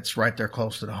cemetery that's right there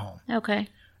close to the home. Okay.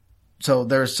 So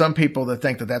there's some people that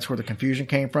think that that's where the confusion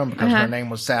came from, because her name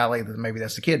was Sally, that maybe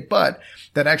that's the kid. But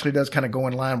that actually does kind of go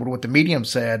in line with what the medium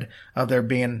said of there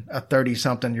being a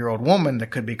 30-something-year-old woman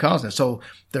that could be causing it. So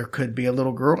there could be a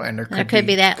little girl, and there could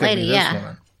be that lady, this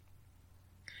woman.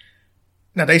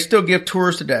 Now, they still give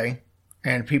tours today,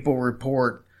 and people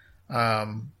report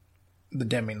the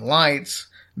dimming lights,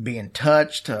 being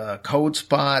touched, cold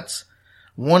spots.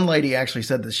 One lady actually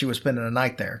said that she was spending the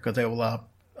night there because they will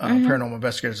paranormal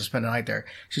investigators to spend the night there.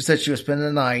 She said she was spending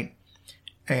the night,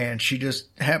 and she just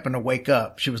happened to wake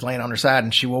up. She was laying on her side,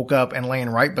 and she woke up, and laying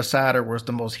right beside her was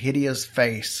the most hideous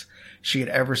face she had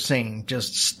ever seen,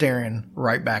 just staring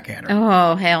right back at her.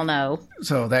 Oh, hell no.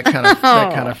 So that kind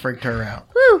of freaked her out.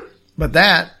 Whew. But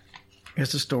that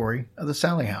is the story of the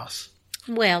Sally House.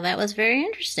 Well, that was very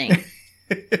interesting.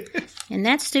 And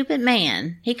that stupid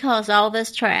man, he caused all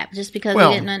this trap just because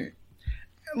he didn't...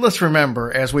 Let's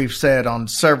remember, as we've said on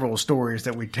several stories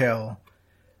that we tell,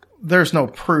 there's no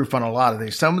proof on a lot of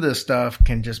these. Some of this stuff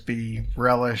can just be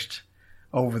relished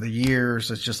over the years.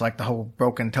 It's just like the whole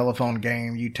broken telephone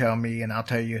game. You tell me and I'll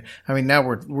tell you. I mean, now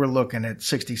we're looking at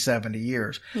 60, 70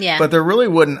 years. Yeah. But there really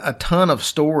wasn't a ton of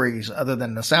stories other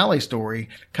than the Sally story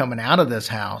coming out of this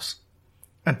house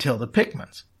until the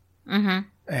Pickmans.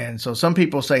 And so some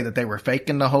people say that they were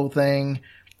faking the whole thing.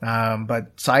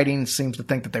 But Sightings seems to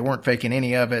think that they weren't faking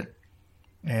any of it.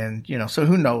 And, so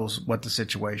who knows what the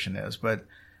situation is. But,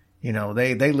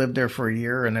 they lived there for a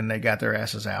year, and then they got their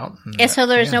asses out. And so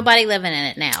there's nobody living in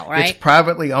it now, right? It's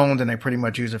privately owned, and they pretty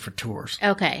much use it for tours.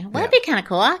 Okay. Well, that'd be kind of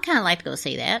cool. I'd kind of like to go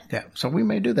see that. Yeah. So we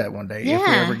may do that one day.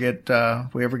 Yeah.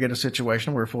 If we ever get a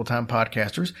situation where we're full-time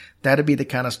podcasters, that'd be the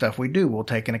kind of stuff we do. We'll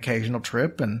take an occasional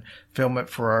trip and film it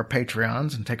for our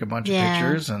Patreons and take a bunch of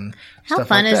pictures and How stuff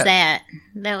fun like is that?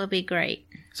 That would be great.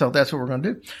 So that's what we're going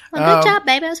to do. Well, good job,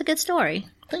 babe. That was a good story.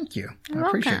 Thank you. You're I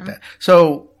appreciate welcome. that.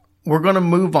 So we're going to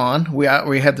move on. We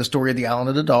had the story of the Island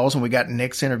of the Dolls, and we got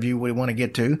Nick's interview we want to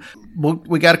get to.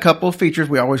 We got a couple of features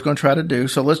we're always going to try to do.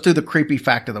 So let's do the creepy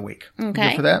fact of the week. Okay.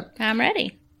 Good for that? I'm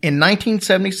ready. In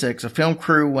 1976, a film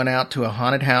crew went out to a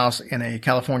haunted house in a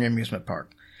California amusement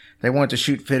park. They wanted to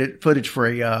shoot footage for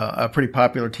a pretty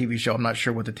popular TV show. I'm not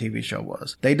sure what the TV show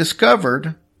was. They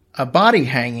discovered a body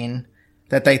hanging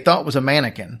that they thought was a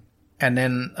mannequin. And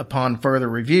then upon further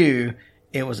review,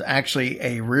 it was actually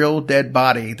a real dead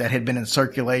body that had been in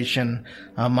circulation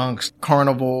amongst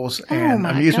carnivals and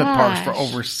amusement parks for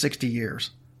over 60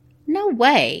 years. No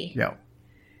way. Yeah.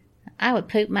 I would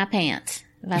poop my pants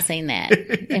if I seen that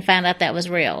and found out that was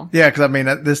real. Yeah, because I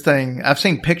mean, this thing, I've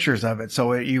seen pictures of it,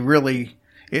 so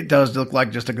it does look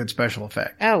like just a good special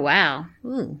effect. Oh, wow.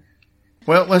 Ooh.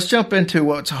 Well, let's jump into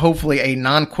what's hopefully a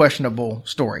non-questionable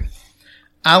story.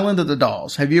 Island of the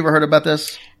Dolls. Have you ever heard about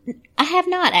this? I have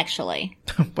not, actually.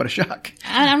 What a shock.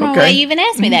 I don't know why you even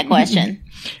asked me that question.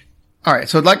 All right.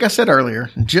 So like I said earlier,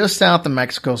 just south of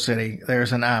Mexico City,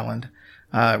 there's an island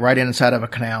right inside of a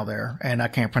canal there. And I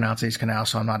can't pronounce these canals,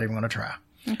 so I'm not even going to try.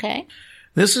 Okay.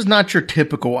 This is not your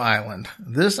typical island.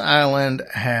 This island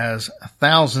has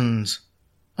thousands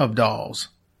of dolls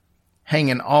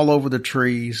hanging all over the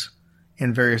trees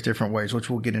in various different ways, which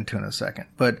we'll get into in a second.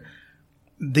 But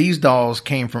these dolls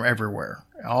came from everywhere,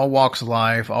 all walks of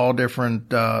life, all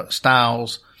different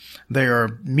styles. They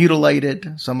are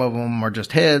mutilated. Some of them are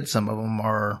just heads. Some of them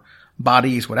are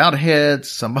bodies without heads.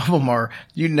 Some of them are,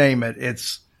 you name it.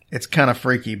 It's kind of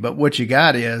freaky. But what you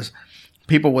got is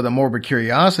people with a morbid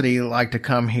curiosity like to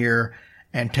come here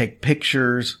and take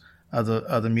pictures of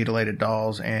the mutilated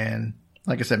dolls. And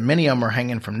like I said, many of them are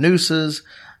hanging from nooses.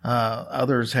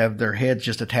 Others have their heads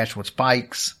just attached with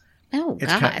spikes. Oh,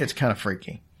 God. It's kind of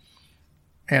freaky.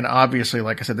 And obviously,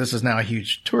 like I said, this is now a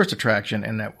huge tourist attraction,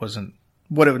 and that wasn't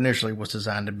what it initially was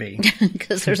designed to be.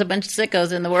 Because there's a bunch of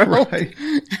sickos in the world. Right.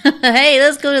 Hey,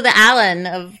 let's go to the island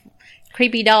of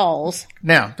creepy dolls.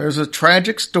 Now, there's a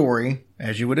tragic story,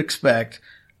 as you would expect,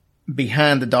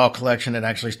 behind the doll collection that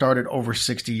actually started over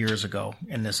 60 years ago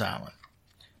in this island.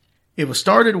 It was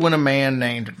started when a man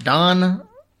named Don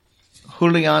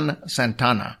Julian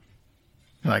Santana,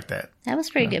 like that. That was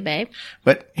pretty good, babe.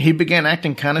 But he began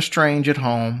acting kind of strange at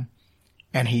home,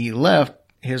 and he left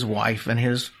his wife and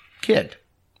his kid.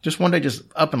 Just one day, just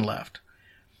up and left.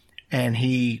 And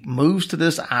he moves to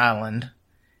this island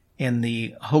in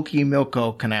the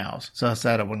Hoki-Milko canals. So I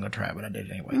said I wasn't going to try, but I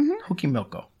did anyway.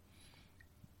 Hoki-Milko.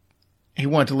 He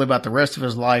wanted to live out the rest of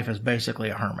his life as basically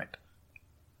a hermit.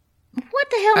 What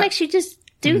the hell makes you just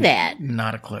do that?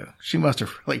 Not a clue. She must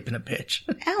have really been a bitch.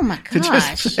 Oh, my To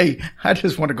gosh. just say, I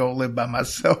just want to go live by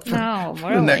myself for, Oh, for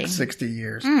the really? next 60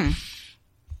 years.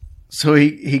 So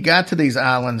he got to these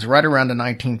islands right around the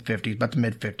 1950s, about the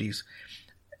mid-50s.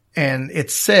 And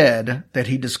it's said that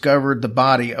he discovered the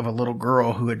body of a little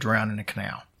girl who had drowned in a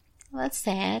canal. Well, that's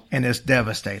sad. And this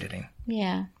devastated him.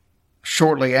 Yeah.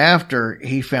 Shortly after,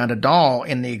 he found a doll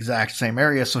in the exact same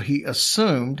area, so he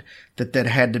assumed that that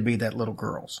had to be that little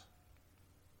girl's.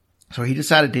 So he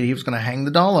decided that he was going to hang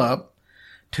the doll up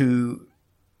to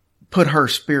put her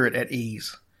spirit at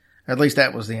ease. At least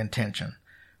that was the intention.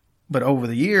 But over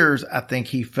the years, I think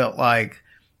he felt like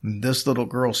this little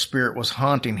girl's spirit was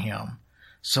haunting him.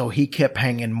 So he kept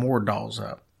hanging more dolls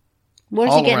up.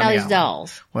 Where's All he getting around all the these island.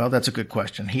 dolls? Well, that's a good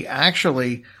question. He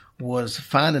actually was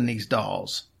finding these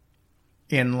dolls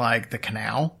in like the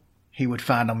canal. He would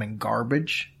find them in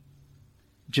garbage.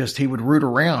 Just he would root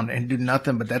around and do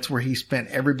nothing, but that's where he spent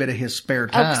every bit of his spare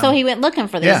time. Oh, so he went looking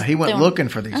for this. Yeah, he went looking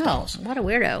for these Oh, dolls. what a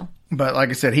weirdo. But like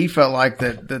I said, he felt like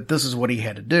that this is what he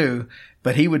had to do.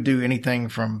 But he would do anything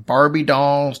from Barbie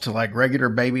dolls to like regular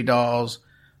baby dolls.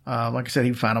 Like I said,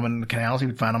 he'd find them in the canals. He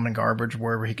would find them in garbage,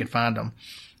 wherever he could find them.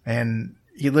 And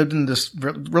he lived in this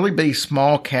really big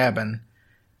small cabin.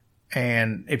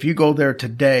 And if you go there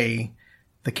today,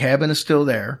 the cabin is still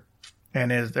there.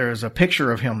 And there's a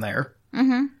picture of him there.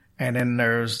 Mm-hmm. And then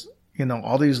there's,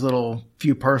 all these little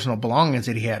few personal belongings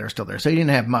that he had are still there. So he didn't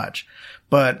have much.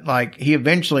 But like he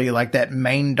eventually, like that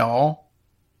main doll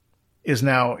is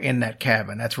now in that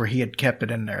cabin. That's where he had kept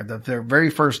it in there. The very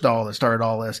first doll that started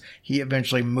all this, he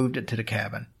eventually moved it to the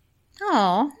cabin.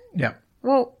 Oh. Yeah.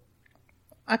 Well,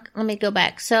 let me go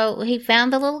back. So he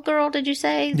found the little girl, did you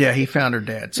say? Yeah, he found her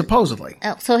dead, supposedly.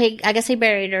 Oh, so I guess he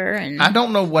buried her. And I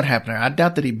don't know what happened there. I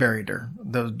doubt that he buried her.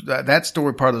 That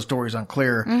story, part of the story is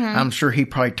unclear. Mm-hmm. I'm sure he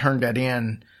probably turned that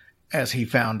in as he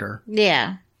found her.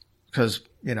 Yeah. Because,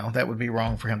 that would be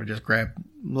wrong for him to just grab a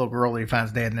little girl that he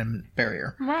finds dead and then bury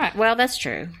her. Right. Well, that's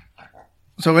true.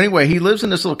 So anyway, he lives in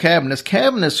this little cabin. This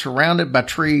cabin is surrounded by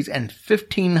trees and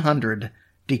 1,500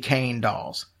 decaying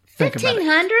dolls. Think about it.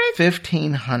 1,500?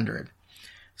 1,500.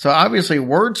 So obviously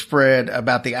word spread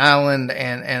about the island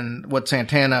and what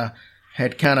Santana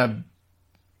had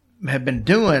had been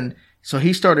doing. So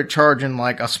he started charging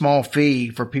like a small fee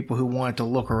for people who wanted to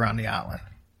look around the island.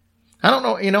 I don't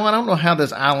know, I don't know how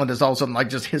this island is all of a sudden like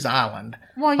just his island.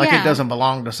 Well, like yeah. it doesn't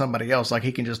belong to somebody else. Like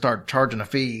he can just start charging a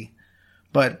fee.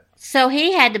 But So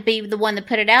he had to be the one that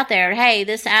put it out there. Hey,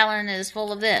 this island is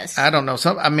full of this. I don't know.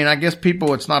 I guess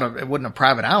people, it wasn't a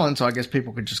private island, so I guess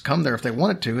people could just come there if they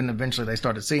wanted to, and eventually they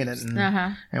started seeing it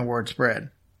and word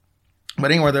spread. But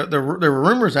anyway, there were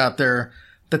rumors out there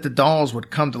that the dolls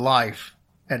would come to life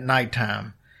at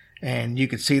nighttime, and you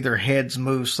could see their heads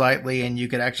move slightly, and you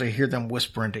could actually hear them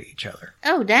whispering to each other.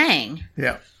 Oh, dang.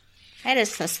 Yeah. That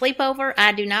is a sleepover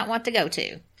I do not want to go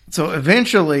to. So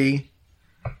eventually,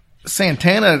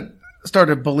 Santana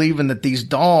started believing that these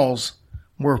dolls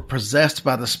were possessed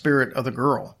by the spirit of the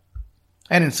girl.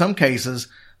 And in some cases,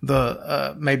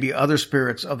 maybe other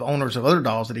spirits of owners of other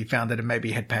dolls that he found that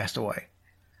maybe had passed away.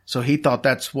 So he thought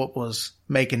that's what was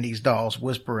making these dolls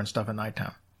whisper and stuff at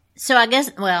nighttime. So I guess,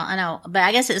 well, I know, but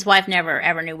I guess his wife never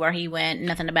ever knew where he went,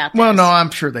 nothing about this. Well, no, I'm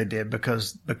sure they did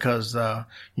because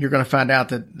you're going to find out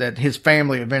that his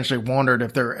family eventually wondered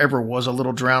if there ever was a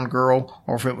little drowned girl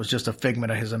or if it was just a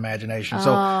figment of his imagination.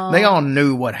 So they all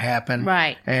knew what happened.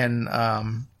 Right. And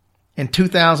in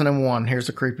 2001, here's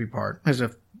the creepy part. As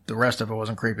if the rest of it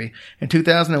wasn't creepy. In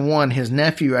 2001, his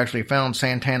nephew actually found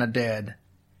Santana dead.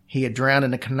 He had drowned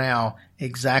in a canal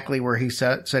exactly where he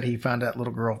said he found that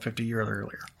little girl 50 years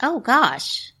earlier. Oh,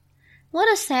 gosh. What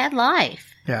a sad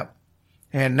life. Yeah.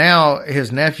 And now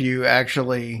his nephew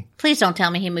actually... Please don't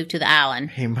tell me he moved to the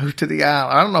island. He moved to the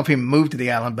island. I don't know if he moved to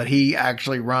the island, but he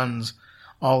actually runs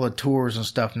all the tours and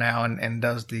stuff now and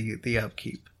does the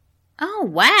upkeep. Oh,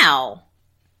 wow.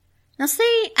 Now,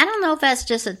 see, I don't know if that's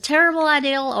just a terrible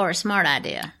idea or a smart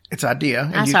idea. It's idea.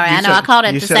 I'm sorry. I know. I called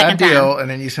it the second time. You said ideal, and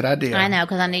then you said idea. I know,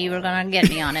 because I knew you were going to get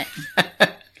me on it.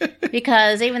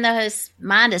 Because even though his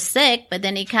mind is sick, but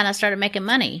then he kind of started making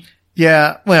money.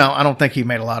 Yeah. Well, I don't think he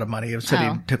made a lot of money. It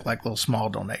said he took like little small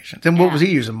donations. And what was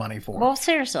he using money for? Well,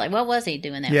 seriously, what was he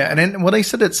doing that for? And then, well, they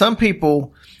said that some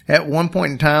people at one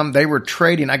point in time, they were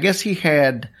trading. I guess he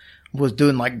was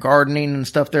doing like gardening and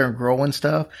stuff there and growing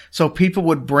stuff. So people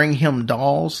would bring him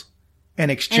dolls in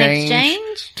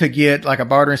exchange to get like a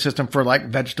bartering system for like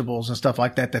vegetables and stuff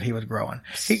like that he was growing.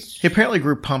 He apparently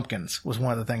grew pumpkins was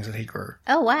one of the things that he grew.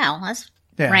 Oh, wow. That's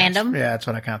random. That's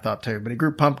what I kind of thought too. But he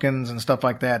grew pumpkins and stuff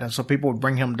like that. And so people would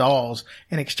bring him dolls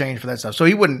in exchange for that stuff. So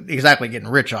he wasn't exactly getting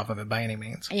rich off of it by any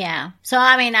means. Yeah. So,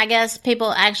 I mean, I guess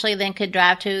people actually then could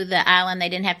drive to the island. They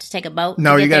didn't have to take a boat.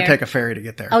 No, you got to take a ferry to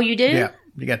get there. Oh, you do? Yeah.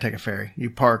 You got to take a ferry. You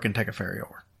park and take a ferry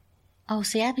over. Oh,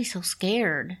 see, I'd be so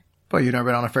scared. Well, you never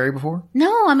been on a ferry before?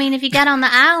 No, I mean, if you got on the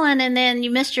island and then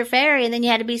you missed your ferry and then you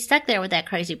had to be stuck there with that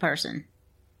crazy person.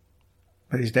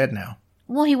 But he's dead now.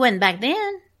 Well, he wasn't back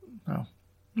then. Oh.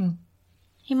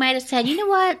 He might have said, you know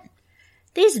what?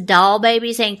 These doll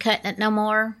babies ain't cutting it no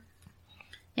more.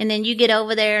 And then you get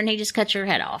over there and he just cuts your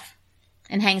head off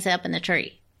and hangs it up in the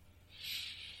tree.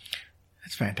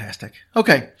 That's fantastic.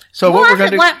 Okay. So what we're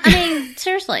going to do... I mean,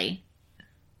 seriously.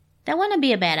 That wouldn't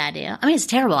be a bad idea. I mean, it's a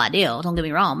terrible idea. Don't get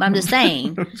me wrong. But I'm just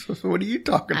saying. What are you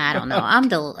talking about? I don't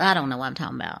know. I don't know what I'm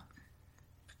talking about.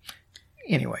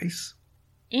 Anyways.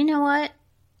 You know what?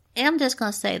 I'm just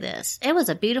going to say this. It was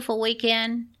a beautiful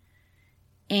weekend.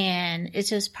 And it's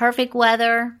just perfect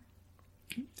weather.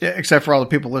 Yeah, except for all the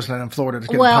people listening in Florida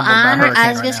that's getting pummeled by a hurricane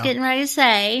I was just getting ready to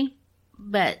say,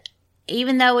 but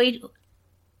even though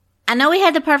I know we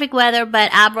had the perfect weather,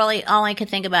 but I really only could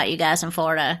think about you guys in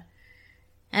Florida.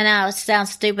 And I it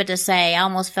sounds stupid to say, I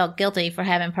almost felt guilty for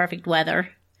having perfect weather,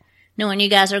 knowing you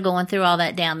guys are going through all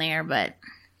that down there. But,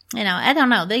 you know, I don't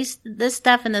know. This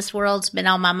stuff in this world's been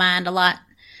on my mind a lot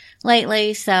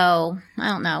lately, so I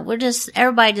don't know.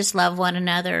 Everybody just love one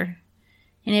another.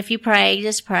 And if you pray,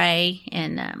 just pray.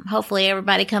 And hopefully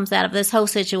everybody comes out of this whole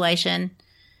situation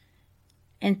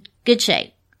in good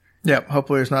shape. Yep.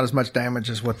 Hopefully there's not as much damage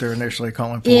as what they're initially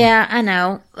calling for. Yeah, I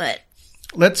know. But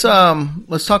let's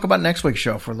talk about next week's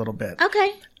show for a little bit.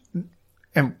 Okay.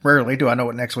 And rarely do I know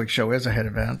what next week's show is ahead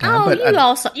of time. Oh,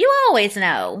 but you always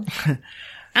know.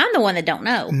 I'm the one that don't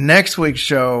know. Next week's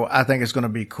show, I think is going to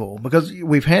be cool because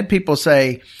we've had people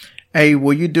say, hey,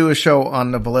 will you do a show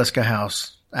on the Villisca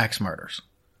House axe murders?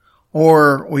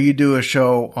 Or will you do a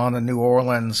show on the New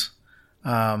Orleans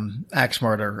axe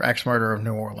murder of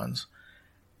New Orleans?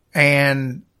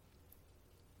 And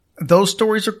those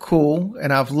stories are cool,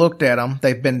 and I've looked at them.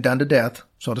 They've been done to death,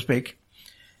 so to speak.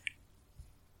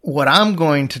 What I'm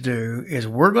going to do is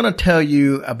we're going to tell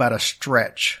you about a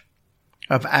stretch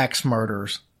of axe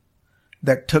murders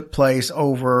that took place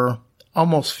over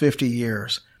almost 50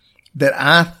 years that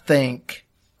I think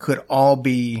could all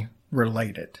be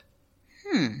related.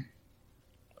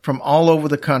 From all over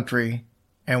the country.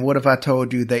 And what if I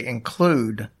told you they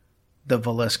include the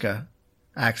Villisca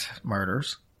axe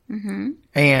murders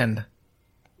and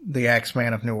the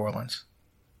Axeman of New Orleans?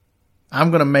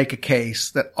 I'm going to make a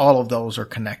case that all of those are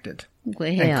connected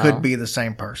and could be the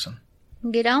same person.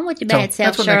 Get on with your bad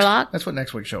self, Sherlock. That's what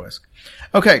next week's show is.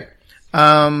 Okay.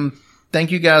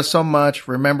 Thank you guys so much.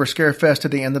 Remember Scarefest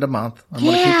at the end of the month. I'm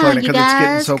going to keep playing it because it's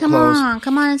getting so close.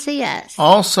 Come on and see us.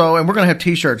 Also, and we're going to have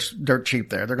t-shirts dirt cheap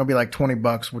there. They're going to be like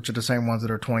 $20, which are the same ones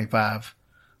that are $25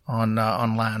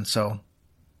 online. So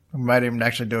we might even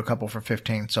actually do a couple for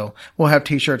 $15. So we'll have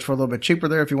t-shirts for a little bit cheaper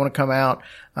there if you want to come out.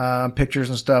 Pictures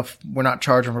and stuff. We're not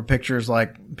charging for pictures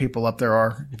like people up there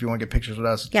are. If you want to get pictures with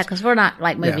us. Yeah, because we're not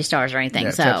like movie stars or anything. Yeah,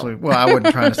 so absolutely. Well, I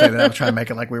wasn't trying to say that. I was trying to make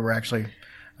it like we were actually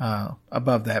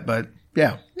above that. But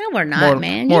yeah. No, we're not,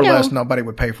 man. More or less, nobody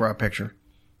would pay for our picture.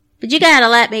 But you gotta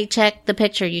let me check the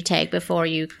picture you take before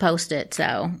you post it.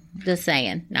 So, just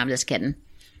saying. No, I'm just kidding.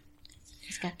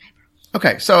 He's got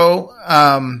Okay, so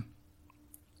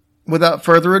without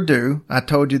further ado, I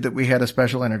told you that we had a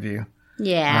special interview.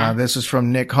 Yeah. This is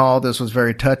from Nick Hall. This was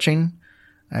very touching,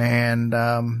 and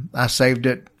I saved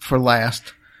it for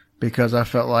last because I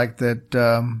felt like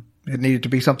that it needed to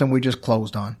be something we just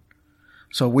closed on.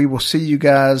 So we will see you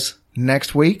guys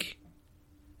next week.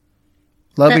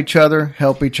 Love each other,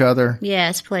 help each other.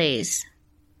 Yes, please.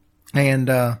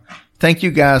 And thank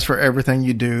you guys for everything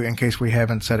you do. In case we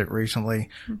haven't said it recently,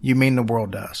 you mean the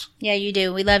world to us. Yeah, you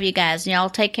do. We love you guys. Y'all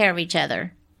take care of each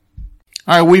other.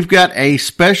 All right, we've got a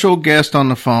special guest on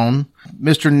the phone,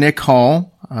 Mr. Nick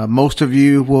Hall. Most of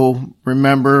you will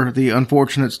remember the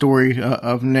unfortunate story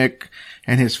of Nick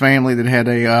and his family that had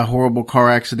a horrible car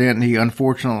accident. And he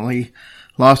unfortunately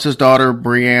lost his daughter,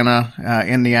 Brianna,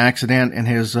 in the accident, and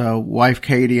his wife,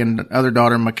 Katie, and other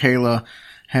daughter, Michaela,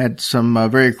 had some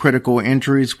very critical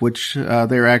injuries, which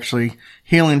they're actually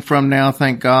healing from now,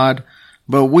 thank God.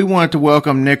 But we wanted to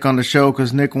welcome Nick on the show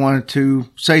because Nick wanted to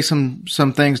say some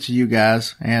things to you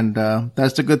guys. And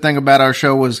that's the good thing about our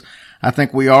show is I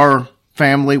think we are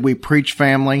family. We preach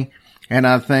family. And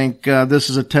I think this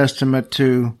is a testament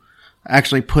to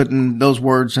actually putting those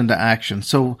words into action.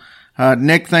 So,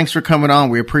 Nick, thanks for coming on.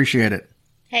 We appreciate it.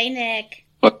 Hey, Nick.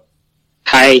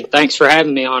 Hey, thanks for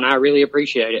having me on. I really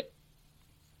appreciate it.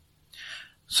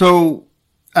 So,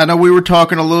 I know we were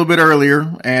talking a little bit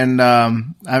earlier, and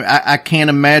I can't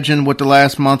imagine what the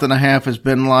last month and a half has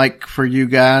been like for you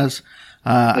guys.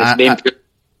 Go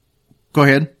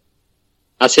ahead.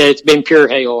 I said it's been pure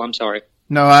hell. I'm sorry.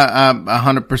 No, I'm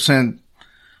 100%.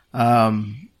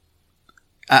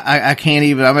 I can't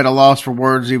even. I'm at a loss for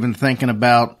words even thinking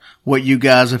about what you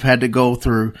guys have had to go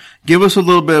through. Give us a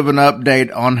little bit of an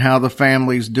update on how the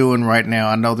family's doing right now.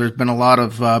 I know there's been a lot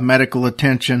of medical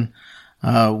attention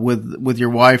with your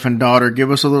wife and daughter.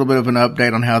 Give us a little bit of an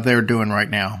update on how they're doing right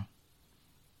now.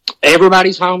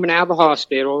 Everybody's home and out of the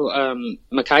hospital.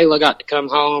 Michaela got to come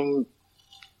home.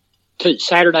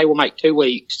 Saturday will make 2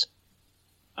 weeks.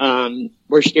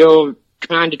 We're still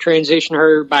trying to transition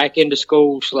her back into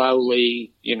school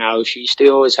slowly. You know, she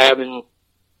still is having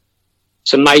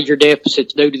some major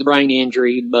deficits due to the brain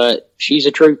injury, but she's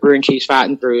a trooper and she's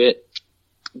fighting through it.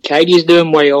 Katie's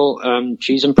doing well.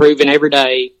 She's improving every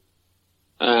day.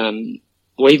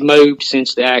 We've moved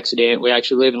since the accident. We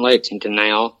actually live in Lexington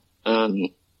now.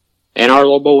 And our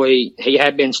little boy, he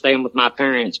had been staying with my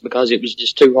parents because it was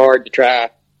just too hard to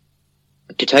try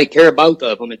to take care of both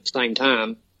of them at the same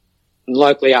time. And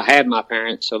luckily I had my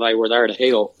parents, so they were there to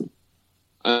help.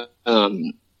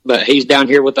 But he's down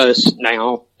here with us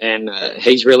now, and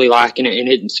he's really liking it, and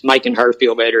it's making her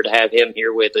feel better to have him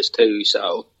here with us too.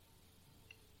 So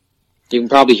you can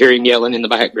probably hear him yelling in the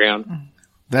background.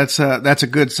 That's a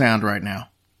good sound right now.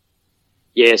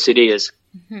 Yes, it is.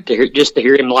 Mm-hmm. To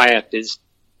hear him laugh is,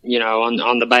 you know,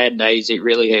 on the bad days, it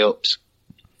really helps.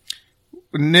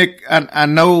 Nick, I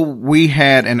know we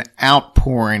had an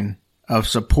outpouring of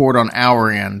support on our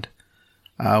end.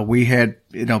 We had,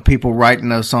 you know, people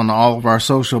writing us on all of our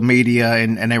social media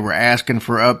and they were asking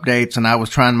for updates, and I was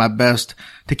trying my best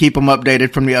to keep them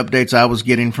updated from the updates I was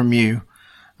getting from you.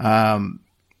 I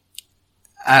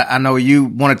know you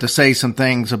wanted to say some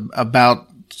things about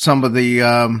some of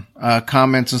the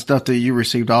comments and stuff that you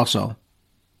received also.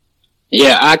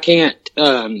 Yeah, I can't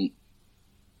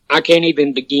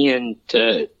even begin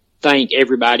to thank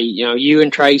everybody, you know, you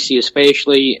and Tracy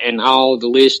especially, and all the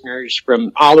listeners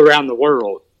from all around the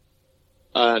world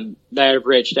that have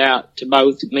reached out to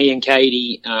both me and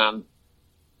Katie.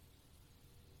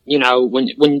 You know,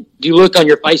 when you look on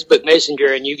your Facebook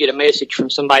Messenger and you get a message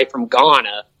from somebody from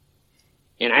Ghana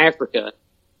in Africa,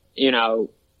 you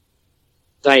know,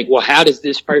 think, well, how does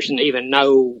this person even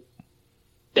know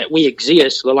that we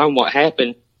exist, let alone what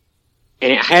happened?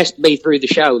 And it has to be through the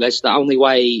show. That's the only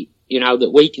way, you know,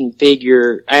 that we can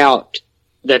figure out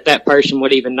that person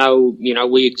would even know, you know,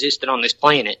 we existed on this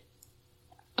planet.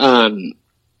 And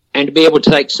to be able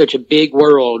to take such a big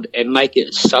world and make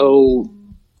it so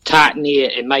tight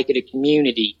knit and make it a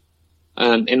community,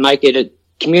 and make it a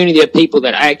community of people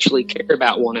that actually care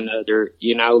about one another,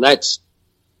 you know, that's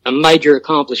a major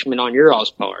accomplishment on your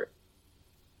all's part.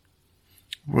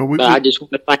 Well, I just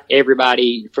want to thank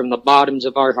everybody from the bottoms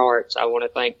of our hearts. I want to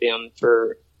thank them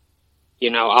for,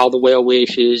 you know, all the well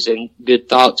wishes and good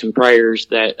thoughts and prayers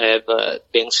that have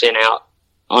been sent out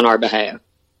on our behalf.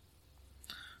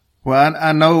 Well,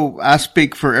 I know I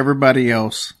speak for everybody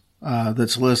else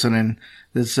that's listening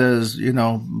that says, you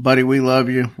know, buddy, we love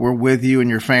you. We're with you and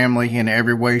your family in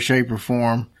every way, shape, or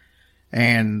form.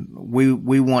 And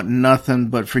we want nothing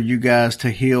but for you guys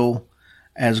to heal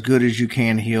as good as you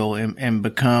can heal and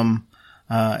become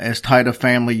as tight a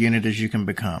family unit as you can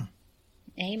become.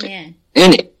 Amen.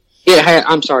 And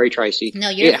I'm sorry, Tracy. No,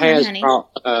 you're fine,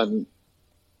 honey.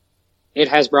 It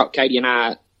has brought Katie and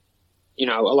I,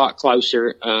 a lot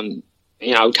closer.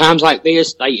 Times like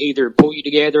this, they either pull you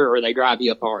together or they drive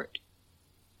you apart.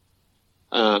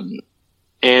 And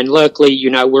luckily,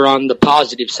 we're on the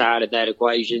positive side of that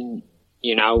equation,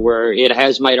 where it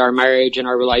has made our marriage and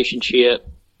our relationship,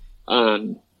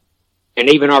 and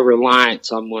even our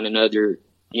reliance on one another,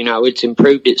 it's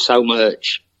improved it so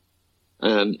much.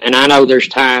 And I know there's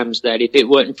times that if it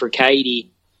wasn't for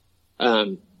Katie,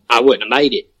 I wouldn't have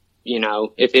made it.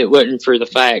 If it wasn't for the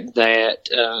fact that,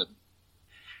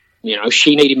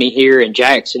 she needed me here, and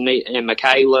Jackson and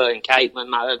Michaela and Caitlin,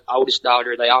 my oldest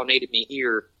daughter, they all needed me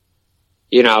here.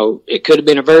 It could have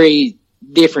been a very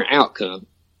different outcome.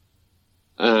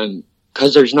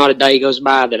 'Cause there's not a day goes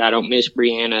by that I don't miss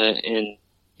Brianna, and,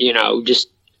 just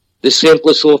the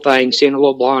simplest little thing, seeing a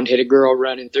little blonde-headed girl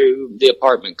running through the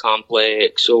apartment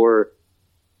complex, or,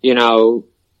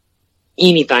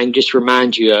 anything just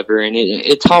reminds you of her, and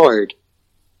it's hard.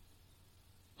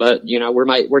 But,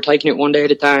 we're taking it one day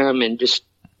at a time and just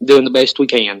doing the best we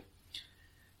can.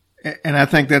 And I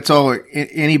think that's all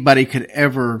anybody could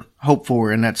ever hope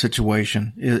for in that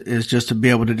situation is just to be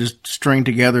able to just string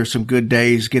together some good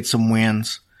days, get some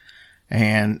wins,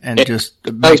 and just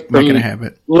make it a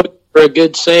habit. Look for a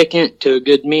good second to a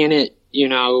good minute,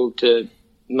 to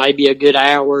maybe a good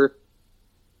hour.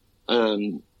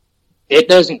 It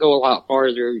doesn't go a lot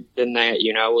farther than that,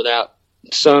 without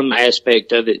some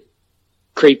aspect of it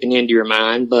creeping into your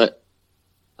mind. But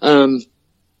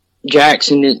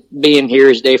Jackson being here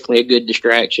is definitely a good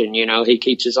distraction. He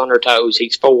keeps us on our toes.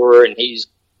 He's 4 and he's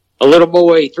a little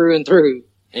boy through and through,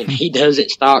 and he doesn't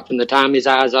stop from the time his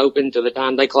eyes open to the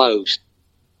time they close.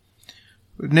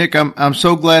 Nick, I'm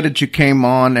so glad that you came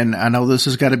on, and I know this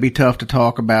has got to be tough to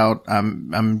talk about.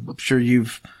 I'm sure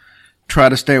you've tried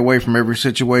to stay away from every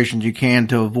situation you can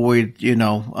to avoid,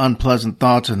 unpleasant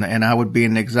thoughts, and I would be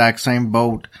in the exact same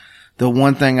boat. The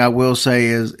one thing I will say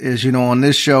is, on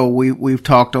this show, we've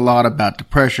talked a lot about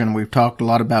depression. We've talked a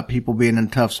lot about people being in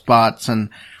tough spots and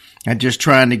just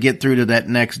trying to get through to that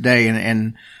next day.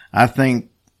 And I think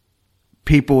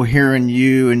people hearing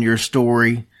you and your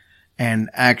story and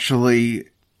actually,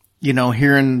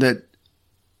 hearing that,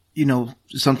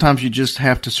 sometimes you just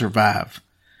have to survive.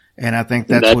 And I think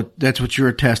that's what you're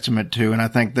a testament to. And I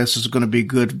think this is going to be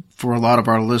good for a lot of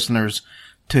our listeners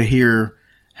to hear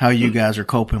how you guys are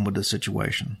coping with the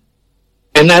situation.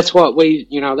 And that's what we've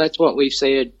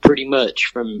said pretty much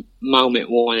from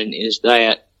moment one, is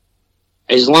that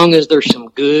as long as there's some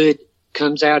good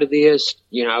comes out of this,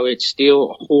 it's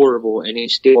still horrible and it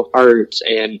still hurts.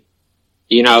 And,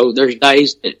 there's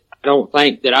days that I don't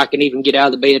think that I can even get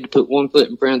out of the bed to put one foot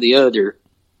in front of the other.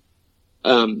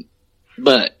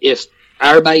 But if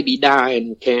our baby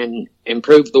dying can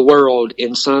improve the world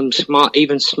in some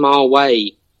small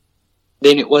way,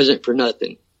 then it wasn't for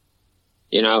nothing.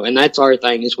 And that's our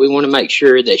thing, is we want to make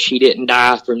sure that she didn't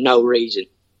die for no reason.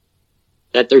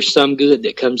 That there's some good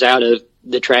that comes out of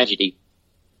the tragedy.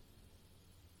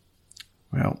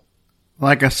 Well,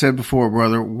 like I said before,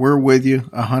 brother, we're with you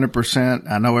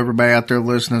 100%. I know everybody out there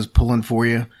listening is pulling for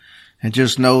you. And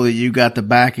just know that you got the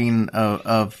backing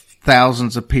of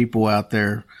thousands of people out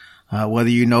there. Whether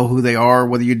you know who they are,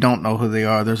 whether you don't know who they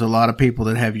are, there's a lot of people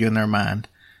that have you in their mind.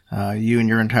 You and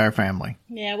your entire family.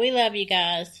 Yeah, we love you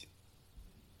guys.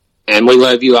 And we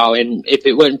love you all. And if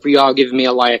it wasn't for you all giving me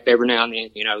a laugh every now and then,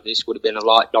 this would have been a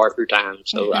lot darker time.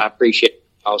 So I appreciate it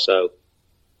also.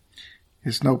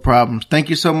 It's no problem. Thank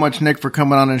you so much, Nick, for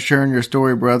coming on and sharing your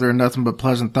story, brother, and nothing but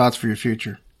pleasant thoughts for your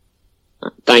future.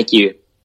 Thank you.